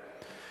whatever.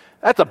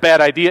 That's a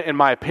bad idea, in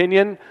my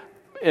opinion.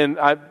 And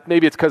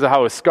maybe it's because of how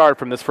I was scarred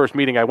from this first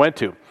meeting I went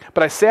to.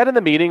 But I sat in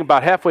the meeting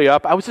about halfway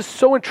up. I was just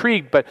so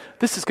intrigued, but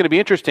this is going to be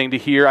interesting to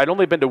hear. I'd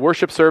only been to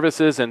worship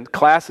services and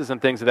classes and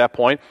things at that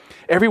point.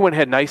 Everyone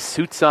had nice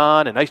suits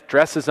on and nice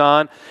dresses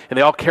on, and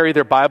they all carried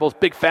their Bibles,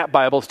 big fat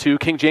Bibles too,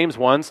 King James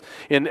ones.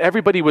 And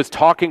everybody was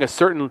talking a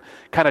certain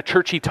kind of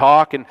churchy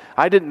talk, and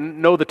I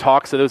didn't know the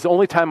talk, so it was the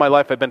only time in my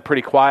life I've been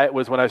pretty quiet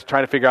was when I was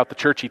trying to figure out the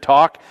churchy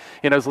talk.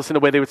 And I was listening to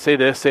the way they would say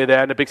this, say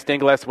that, and a big stained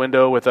glass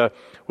window with a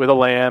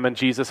lamb and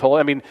Jesus.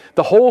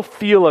 The whole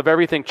feel of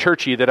everything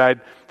churchy that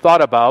I'd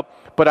thought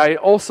about, but I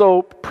also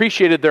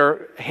appreciated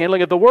their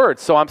handling of the word.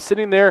 So I'm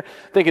sitting there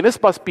thinking,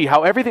 this must be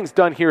how everything's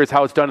done here is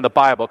how it's done in the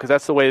Bible, because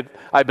that's the way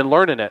I've been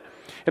learning it.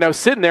 And I was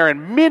sitting there,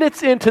 and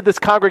minutes into this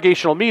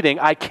congregational meeting,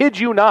 I kid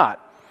you not,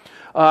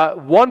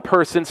 one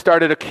person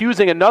started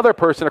accusing another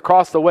person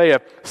across the way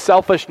of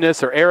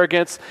selfishness or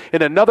arrogance,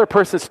 and another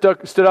person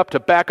stood up to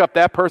back up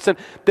that person.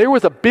 There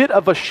was a bit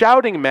of a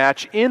shouting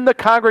match in the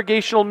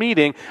congregational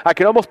meeting. I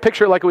could almost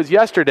picture it like it was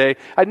yesterday.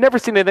 I'd never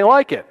seen anything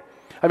like it.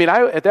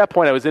 At that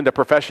point, I was into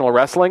professional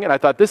wrestling, and I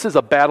thought, this is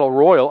a battle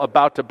royal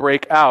about to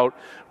break out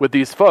with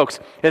these folks.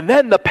 And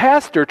then the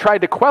pastor tried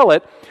to quell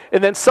it,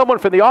 and then someone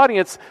from the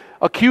audience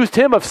accused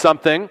him of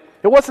something,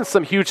 It wasn't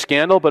some huge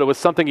scandal, but it was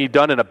something he'd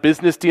done in a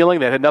business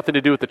dealing that had nothing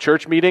to do with the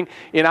church meeting.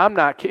 And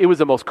it was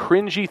the most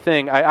cringy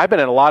thing. I've been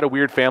in a lot of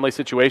weird family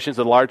situations,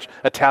 a large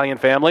Italian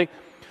family,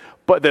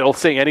 but they'll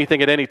say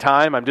anything at any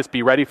time. I'm just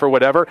be ready for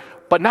whatever.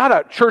 But not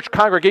a church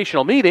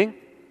congregational meeting.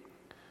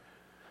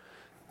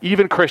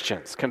 Even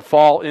Christians can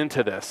fall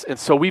into this. And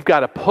so we've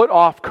got to put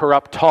off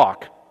corrupt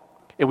talk,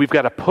 and we've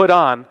got to put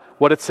on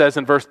what it says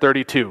in verse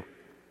 32.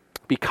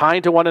 Be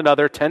kind to one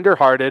another,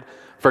 tender-hearted,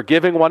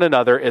 forgiving one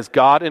another as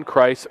God in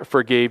Christ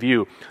forgave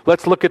you.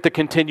 Let's look at the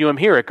continuum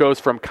here. It goes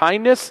from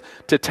kindness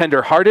to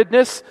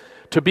tender-heartedness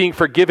to being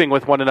forgiving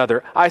with one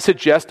another. I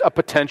suggest a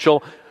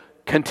potential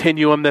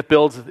continuum that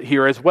builds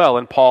here as well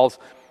in Paul's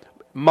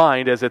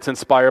mind as it's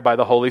inspired by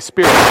the Holy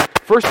Spirit.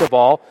 First of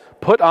all,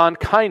 put on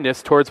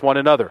kindness towards one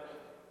another.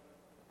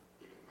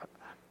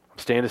 I'm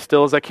staying as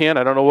still as I can.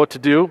 I don't know what to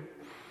do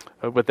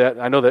with that.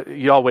 I know that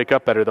you all wake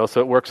up better, though,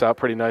 so it works out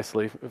pretty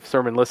nicely,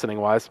 sermon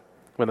listening-wise,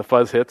 when the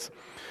fuzz hits.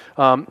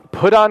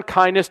 Put on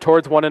kindness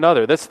towards one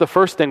another. That's the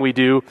first thing we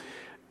do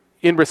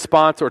in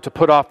response or to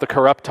put off the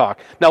corrupt talk.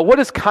 Now, what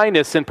is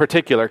kindness in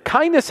particular?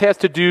 Kindness has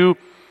to do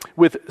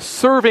with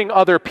serving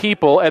other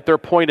people at their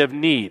point of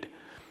need.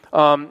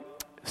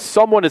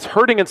 Someone is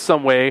hurting in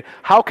some way.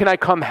 How can I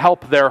come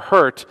help their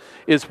hurt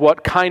is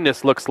what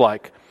kindness looks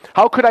like.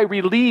 How could I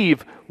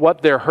relieve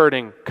what they're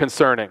hurting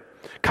concerning?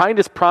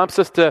 Kindness prompts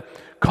us to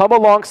come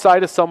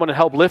alongside of someone and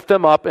help lift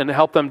them up and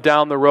help them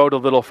down the road a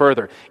little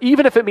further.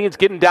 Even if it means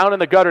getting down in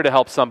the gutter to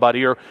help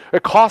somebody or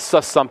it costs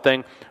us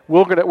something,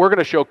 we're going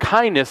to show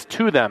kindness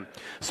to them.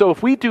 So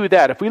if we do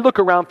that, if we look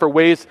around for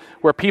ways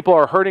where people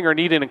are hurting or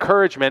needing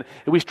encouragement,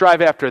 and we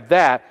strive after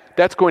that,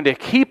 that's going to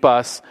keep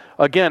us,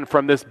 again,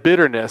 from this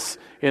bitterness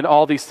in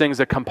all these things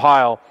that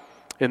compile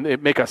and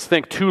it make us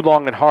think too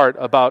long and hard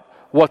about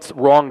what's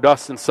wronged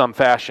us in some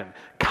fashion.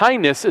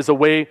 Kindness is a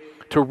way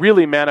to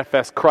really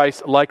manifest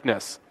Christ's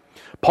likeness.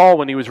 Paul,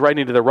 when he was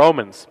writing to the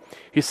Romans,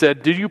 he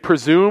said, "Do you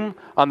presume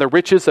on the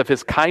riches of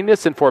his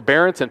kindness and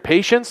forbearance and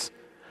patience,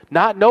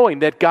 not knowing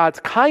that God's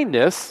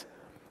kindness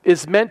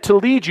is meant to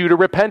lead you to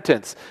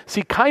repentance?"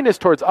 See, kindness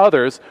towards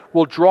others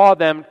will draw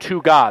them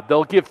to God.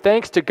 They'll give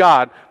thanks to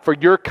God for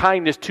your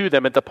kindness to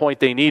them at the point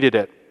they needed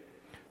it.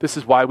 This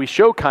is why we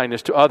show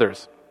kindness to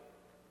others.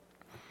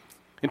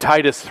 In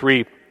Titus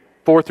 3,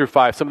 4 through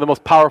 5, some of the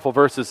most powerful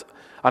verses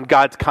on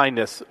God's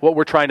kindness, what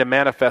we're trying to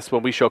manifest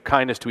when we show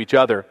kindness to each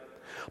other.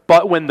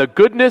 But when the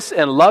goodness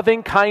and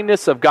loving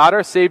kindness of God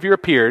our Savior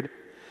appeared,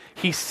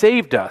 he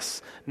saved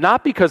us,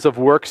 not because of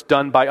works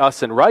done by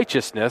us in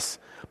righteousness,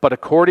 but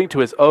according to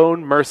his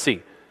own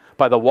mercy,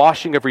 by the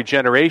washing of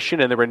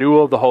regeneration and the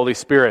renewal of the Holy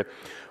Spirit.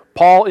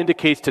 Paul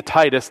indicates to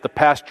Titus, the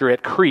pastor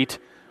at Crete,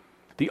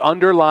 the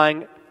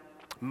underlying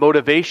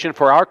motivation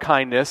for our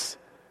kindness,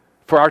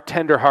 for our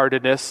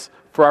tenderheartedness,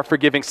 for our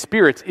forgiving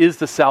spirits is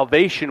the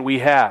salvation we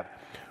have.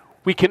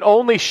 We can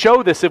only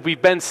show this if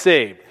we've been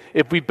saved,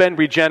 if we've been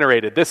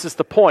regenerated. This is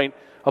the point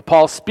of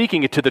Paul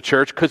speaking it to the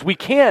church, because we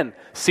can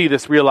see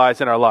this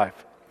realized in our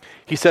life.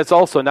 He says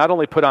also, not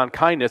only put on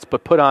kindness,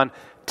 but put on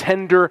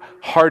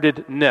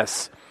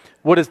tender-heartedness.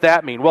 What does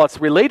that mean? Well, it's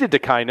related to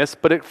kindness,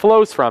 but it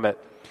flows from it.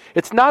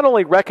 It's not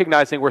only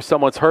recognizing where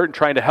someone's hurt and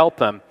trying to help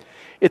them.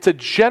 It's a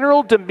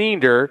general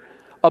demeanor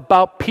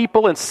about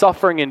people and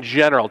suffering in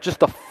general,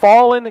 just the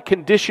fallen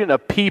condition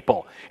of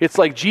people. It's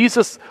like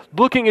Jesus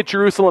looking at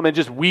Jerusalem and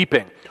just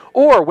weeping.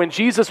 Or when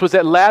Jesus was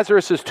at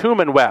Lazarus' tomb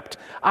and wept.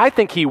 I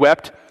think he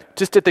wept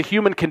just at the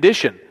human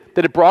condition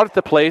that had brought it to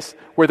the place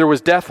where there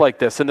was death like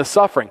this and the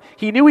suffering.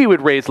 He knew he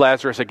would raise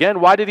Lazarus again.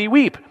 Why did he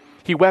weep?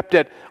 He wept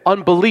at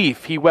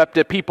unbelief. He wept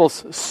at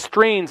people's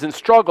strains and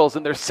struggles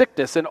and their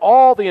sickness and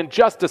all the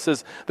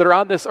injustices that are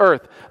on this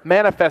earth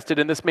manifested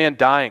in this man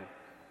dying.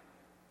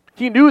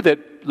 He knew that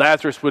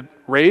Lazarus would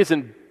raise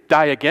and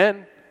die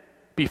again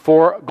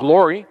before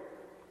glory.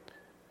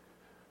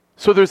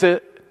 So there's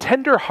a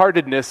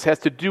tender-heartedness has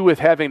to do with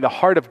having the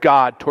heart of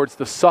God towards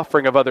the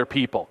suffering of other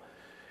people.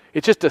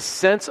 It's just a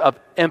sense of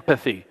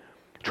empathy,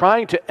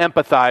 trying to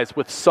empathize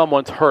with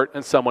someone's hurt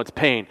and someone's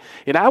pain.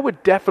 And I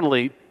would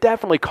definitely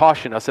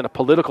caution us in a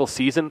political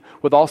season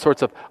with all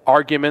sorts of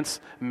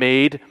arguments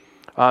made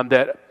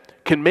that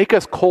can make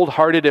us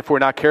cold-hearted if we're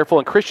not careful.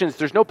 And Christians,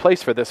 there's no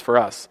place for this for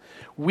us.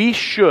 We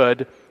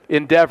should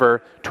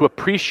endeavor to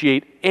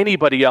appreciate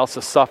anybody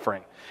else's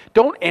suffering.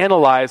 Don't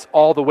analyze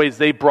all the ways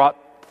they brought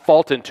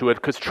fault into it,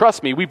 because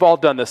trust me, we've all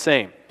done the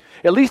same.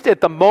 At least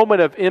at the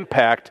moment of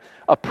impact,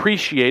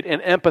 appreciate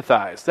and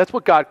empathize. That's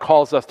what God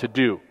calls us to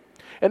do.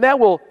 And that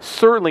will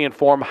certainly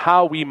inform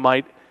how we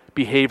might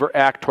behave or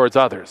act towards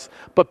others.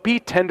 But be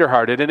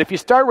tenderhearted. And if you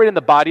start right in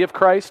the body of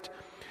Christ,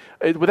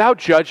 without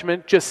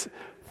judgment, just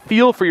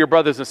feel for your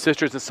brothers and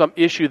sisters in some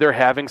issue they're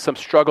having, some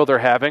struggle they're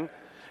having.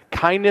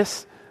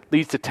 Kindness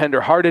leads to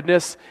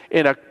tenderheartedness.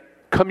 In a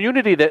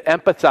community that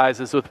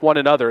empathizes with one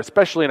another,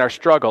 especially in our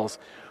struggles,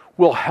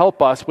 will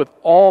help us with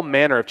all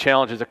manner of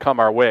challenges that come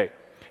our way.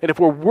 And if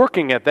we're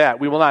working at that,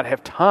 we will not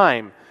have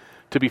time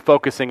to be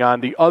focusing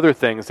on the other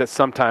things that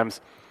sometimes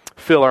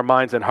fill our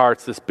minds and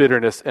hearts, this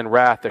bitterness and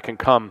wrath that can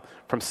come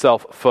from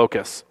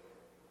self-focus.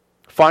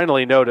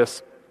 Finally,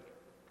 notice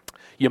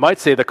You might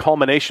say the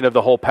culmination of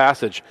the whole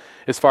passage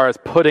as far as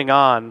putting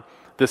on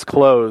this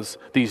clothes,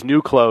 these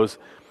new clothes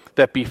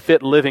that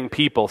befit living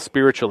people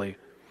spiritually.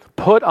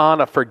 Put on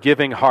a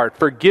forgiving heart,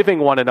 forgiving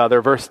one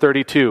another, verse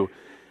 32,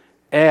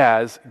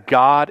 as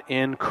God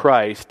in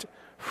Christ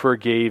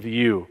forgave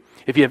you.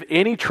 If you have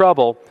any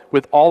trouble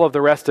with all of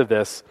the rest of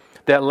this,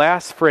 that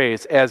last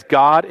phrase, as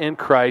God in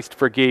Christ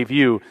forgave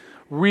you,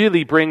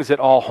 really brings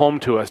it all home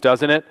to us,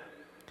 doesn't it?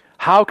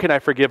 How can I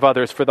forgive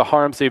others for the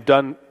harms they've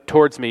done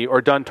towards me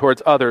or done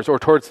towards others or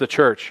towards the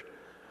church?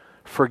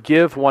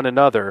 Forgive one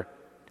another.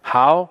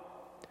 How?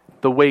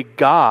 The way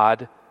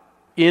God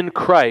in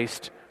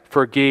Christ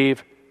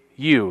forgave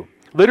you.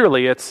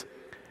 Literally, it's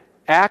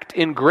act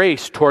in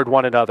grace toward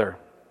one another.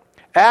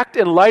 Act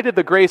in light of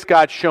the grace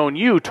God's shown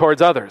you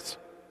towards others.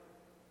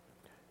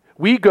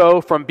 We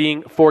go from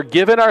being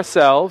forgiven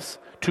ourselves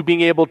to being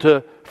able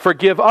to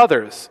forgive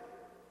others.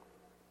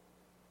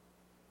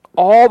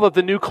 All of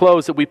the new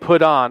clothes that we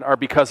put on are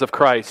because of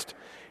Christ.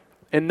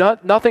 And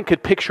nothing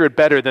could picture it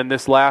better than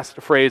this last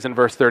phrase in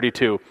verse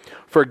 32.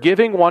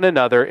 Forgiving one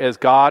another as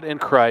God in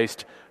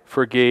Christ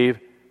forgave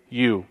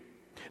you.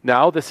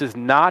 Now, this is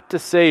not to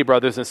say,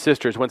 brothers and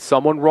sisters, when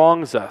someone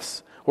wrongs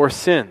us or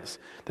sins,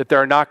 that there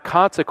are not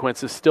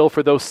consequences still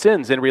for those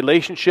sins in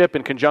relationship,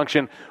 in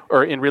conjunction,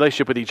 or in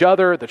relationship with each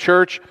other, the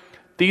church.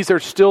 These are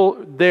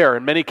still there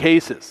in many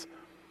cases.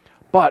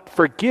 But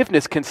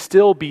forgiveness can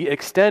still be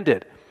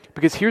extended.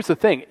 Because here's the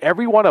thing,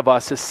 every one of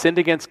us has sinned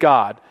against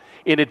God,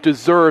 and it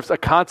deserves a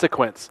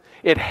consequence.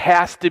 It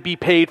has to be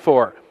paid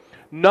for.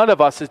 None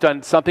of us has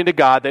done something to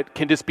God that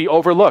can just be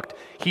overlooked.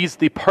 He's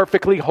the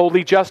perfectly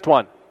holy, just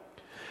one.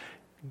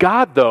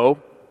 God, though,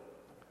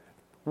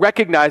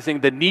 recognizing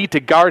the need to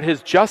guard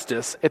his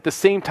justice, at the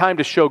same time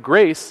to show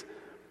grace,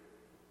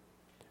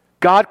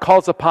 God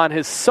calls upon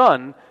his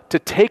Son to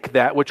take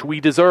that which we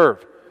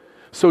deserve.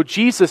 So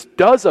Jesus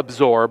does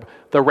absorb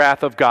the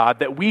wrath of God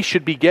that we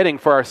should be getting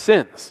for our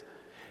sins.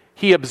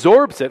 He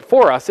absorbs it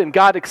for us, and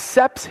God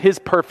accepts his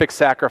perfect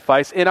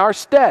sacrifice in our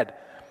stead.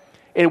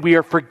 And we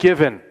are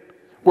forgiven.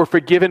 We're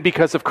forgiven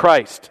because of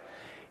Christ.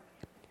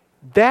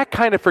 That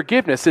kind of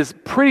forgiveness is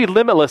pretty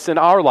limitless in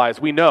our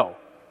lives, we know.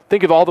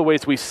 Think of all the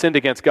ways we sinned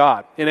against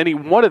God, and any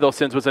one of those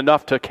sins was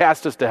enough to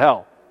cast us to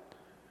hell.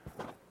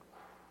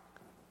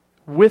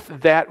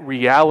 With that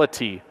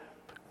reality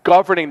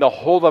governing the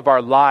whole of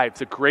our lives,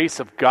 the grace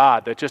of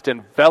God that just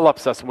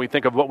envelops us when we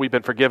think of what we've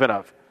been forgiven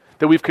of,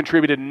 that we've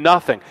contributed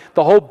nothing,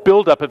 the whole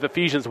buildup of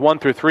Ephesians 1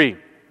 through 3.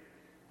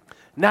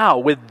 Now,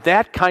 with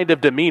that kind of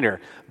demeanor,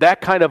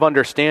 that kind of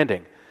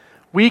understanding,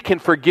 we can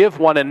forgive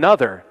one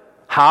another.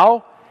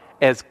 How?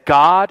 As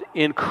God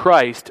in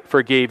Christ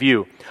forgave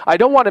you. I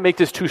don't want to make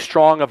this too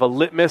strong of a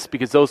litmus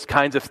because those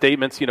kinds of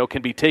statements,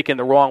 can be taken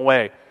the wrong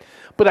way.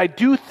 But I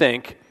do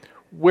think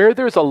where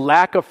there's a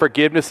lack of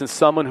forgiveness in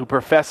someone who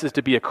professes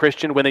to be a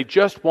Christian, when they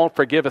just won't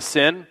forgive a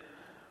sin,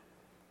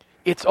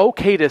 it's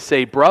okay to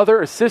say,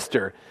 brother or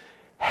sister,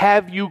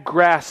 have you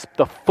grasped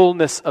the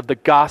fullness of the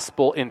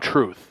gospel in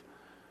truth?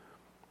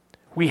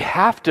 We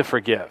have to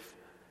forgive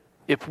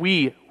if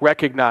we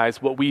recognize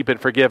what we've been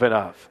forgiven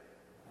of.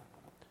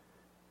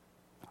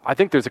 I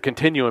think there's a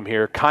continuum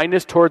here.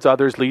 Kindness towards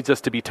others leads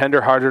us to be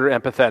tenderhearted or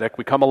empathetic.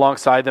 We come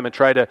alongside them and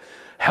try to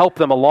help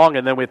them along,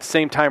 and then we at the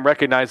same time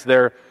recognize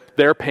their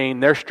pain,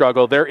 their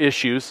struggle, their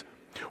issues.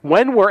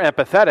 When we're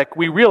empathetic,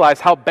 we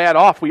realize how bad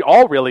off we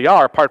all really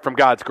are apart from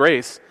God's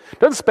grace.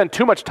 Doesn't spend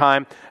too much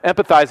time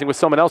empathizing with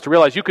someone else to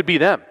realize you could be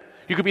them.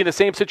 You could be in the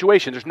same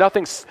situation. There's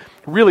nothing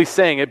really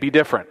saying it'd be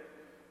different.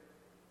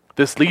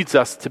 This leads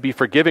us to be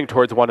forgiving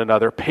towards one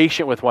another,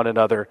 patient with one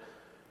another,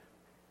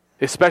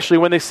 especially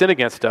when they sin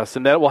against us,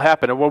 and that will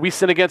happen. And when we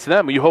sin against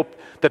them, you hope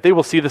that they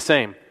will see the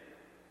same.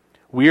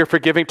 We are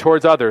forgiving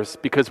towards others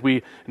because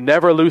we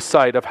never lose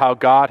sight of how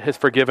God has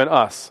forgiven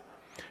us.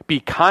 Be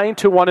kind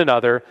to one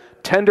another,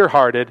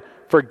 tender-hearted,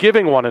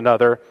 forgiving one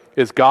another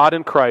as God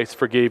in Christ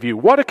forgave you.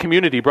 What a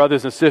community,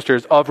 brothers and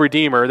sisters, of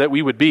Redeemer that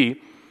we would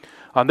be,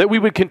 that we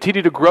would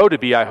continue to grow to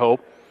be, I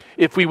hope,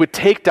 if we would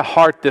take to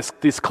heart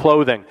this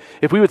clothing,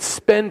 if we would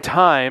spend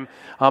time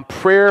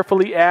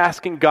prayerfully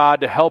asking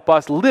God to help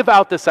us live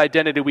out this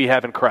identity we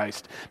have in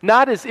Christ.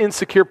 Not as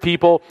insecure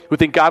people who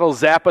think God will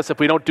zap us if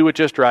we don't do it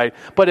just right,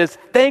 but as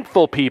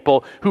thankful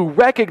people who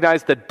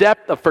recognize the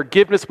depth of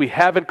forgiveness we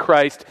have in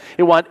Christ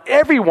and want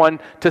everyone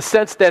to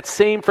sense that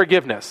same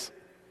forgiveness.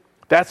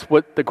 That's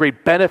what the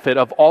great benefit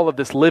of all of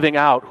this living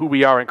out who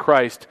we are in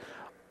Christ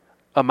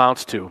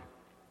amounts to.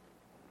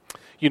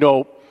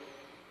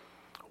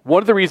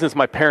 One of the reasons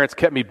my parents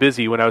kept me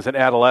busy when I was an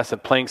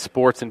adolescent playing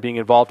sports and being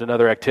involved in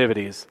other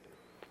activities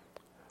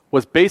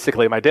was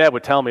basically, my dad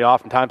would tell me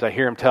oftentimes, I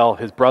hear him tell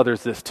his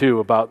brothers this too,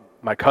 about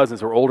my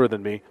cousins who are older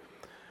than me.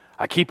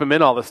 I keep him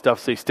in all this stuff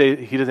so he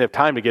doesn't have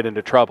time to get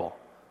into trouble.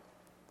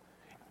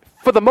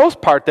 For the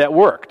most part, that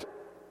worked.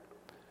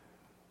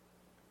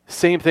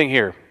 Same thing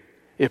here.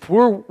 If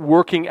we're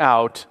working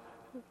out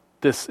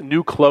this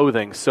new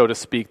clothing, so to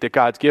speak, that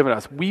God's given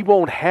us, we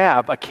won't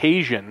have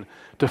occasion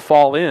to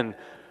fall in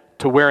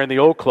to wearing the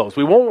old clothes.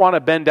 We won't want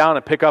to bend down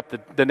and pick up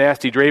the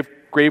nasty grave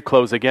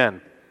clothes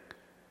again.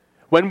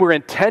 When we're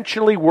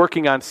intentionally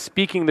working on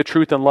speaking the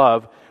truth in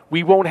love,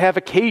 we won't have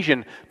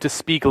occasion to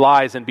speak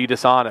lies and be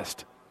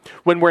dishonest.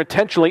 When we're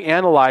intentionally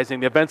analyzing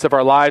the events of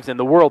our lives and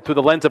the world through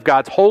the lens of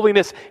God's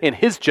holiness and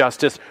His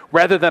justice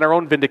rather than our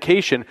own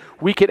vindication,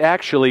 we could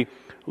actually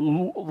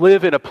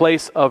live in a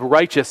place of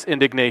righteous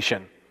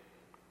indignation.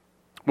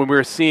 When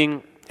we're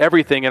seeing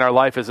everything in our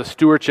life as a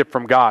stewardship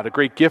from God, a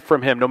great gift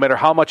from Him, no matter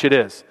how much it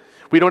is.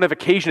 We don't have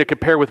occasion to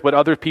compare with what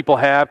other people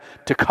have,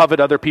 to covet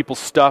other people's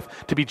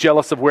stuff, to be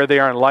jealous of where they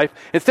are in life.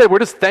 Instead, we're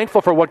just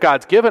thankful for what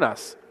God's given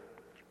us.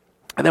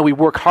 And then we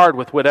work hard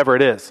with whatever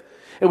it is.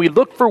 And we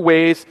look for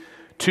ways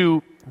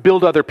to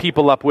build other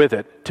people up with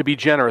it, to be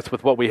generous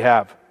with what we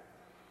have.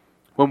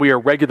 When we are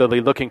regularly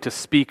looking to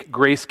speak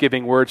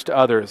grace-giving words to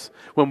others,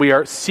 when we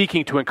are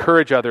seeking to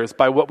encourage others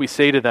by what we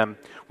say to them,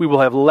 we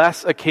will have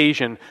less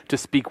occasion to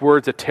speak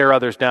words that tear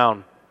others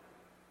down.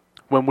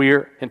 When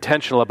we're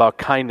intentional about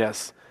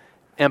kindness,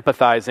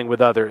 empathizing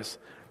with others,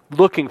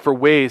 looking for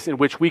ways in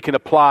which we can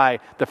apply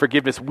the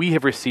forgiveness we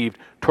have received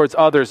towards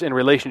others in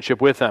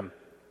relationship with them,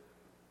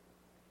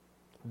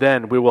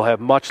 then we will have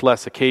much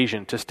less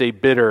occasion to stay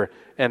bitter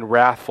and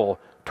wrathful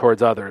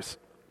towards others.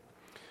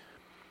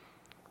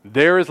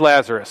 There is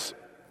Lazarus,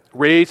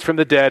 raised from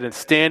the dead and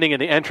standing in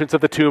the entrance of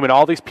the tomb, and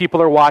all these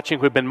people are watching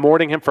who have been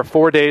mourning him for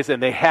 4 days,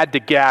 and they had to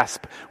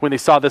gasp when they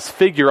saw this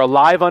figure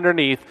alive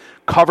underneath,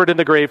 covered in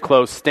the grave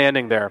clothes,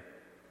 standing there,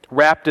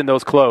 wrapped in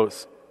those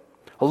clothes.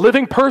 A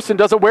living person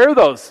doesn't wear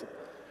those.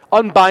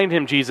 Unbind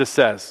him, Jesus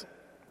says.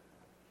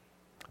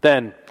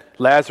 Then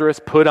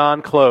Lazarus put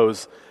on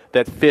clothes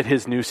that fit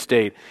his new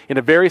state. In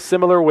a very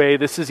similar way,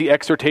 this is the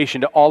exhortation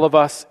to all of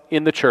us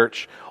in the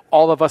church,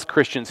 all of us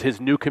Christians,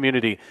 his new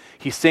community.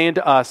 He's saying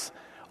to us,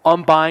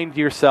 unbind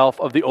yourself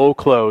of the old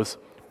clothes,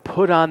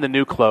 put on the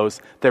new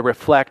clothes that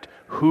reflect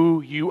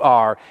who you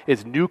are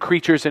as new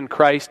creatures in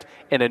Christ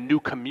and a new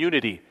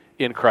community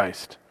in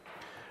Christ.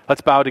 Let's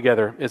bow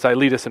together as I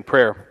lead us in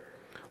prayer.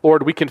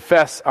 Lord, we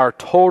confess our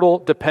total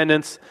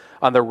dependence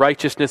on the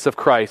righteousness of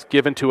Christ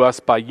given to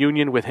us by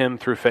union with Him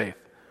through faith.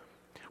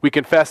 We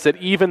confess that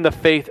even the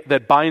faith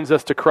that binds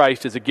us to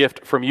Christ is a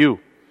gift from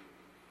you.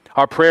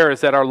 Our prayer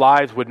is that our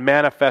lives would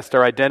manifest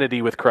our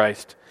identity with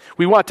Christ.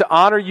 We want to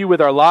honor you with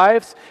our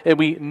lives, and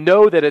we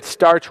know that it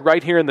starts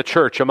right here in the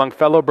church among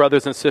fellow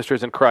brothers and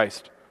sisters in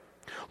Christ.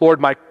 Lord,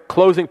 my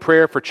closing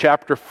prayer for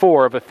chapter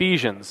 4 of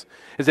Ephesians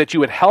is that you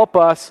would help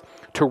us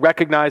to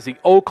recognize the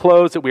old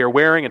clothes that we are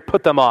wearing and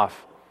put them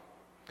off.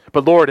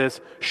 But Lord,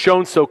 as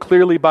shown so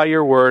clearly by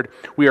your word,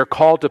 we are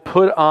called to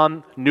put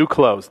on new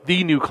clothes,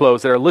 the new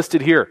clothes that are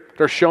listed here,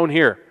 that are shown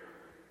here.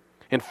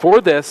 And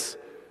for this,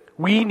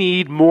 we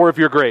need more of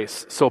your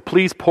grace. So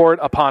please pour it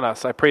upon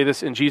us. I pray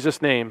this in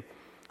Jesus' name.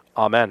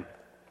 Amen.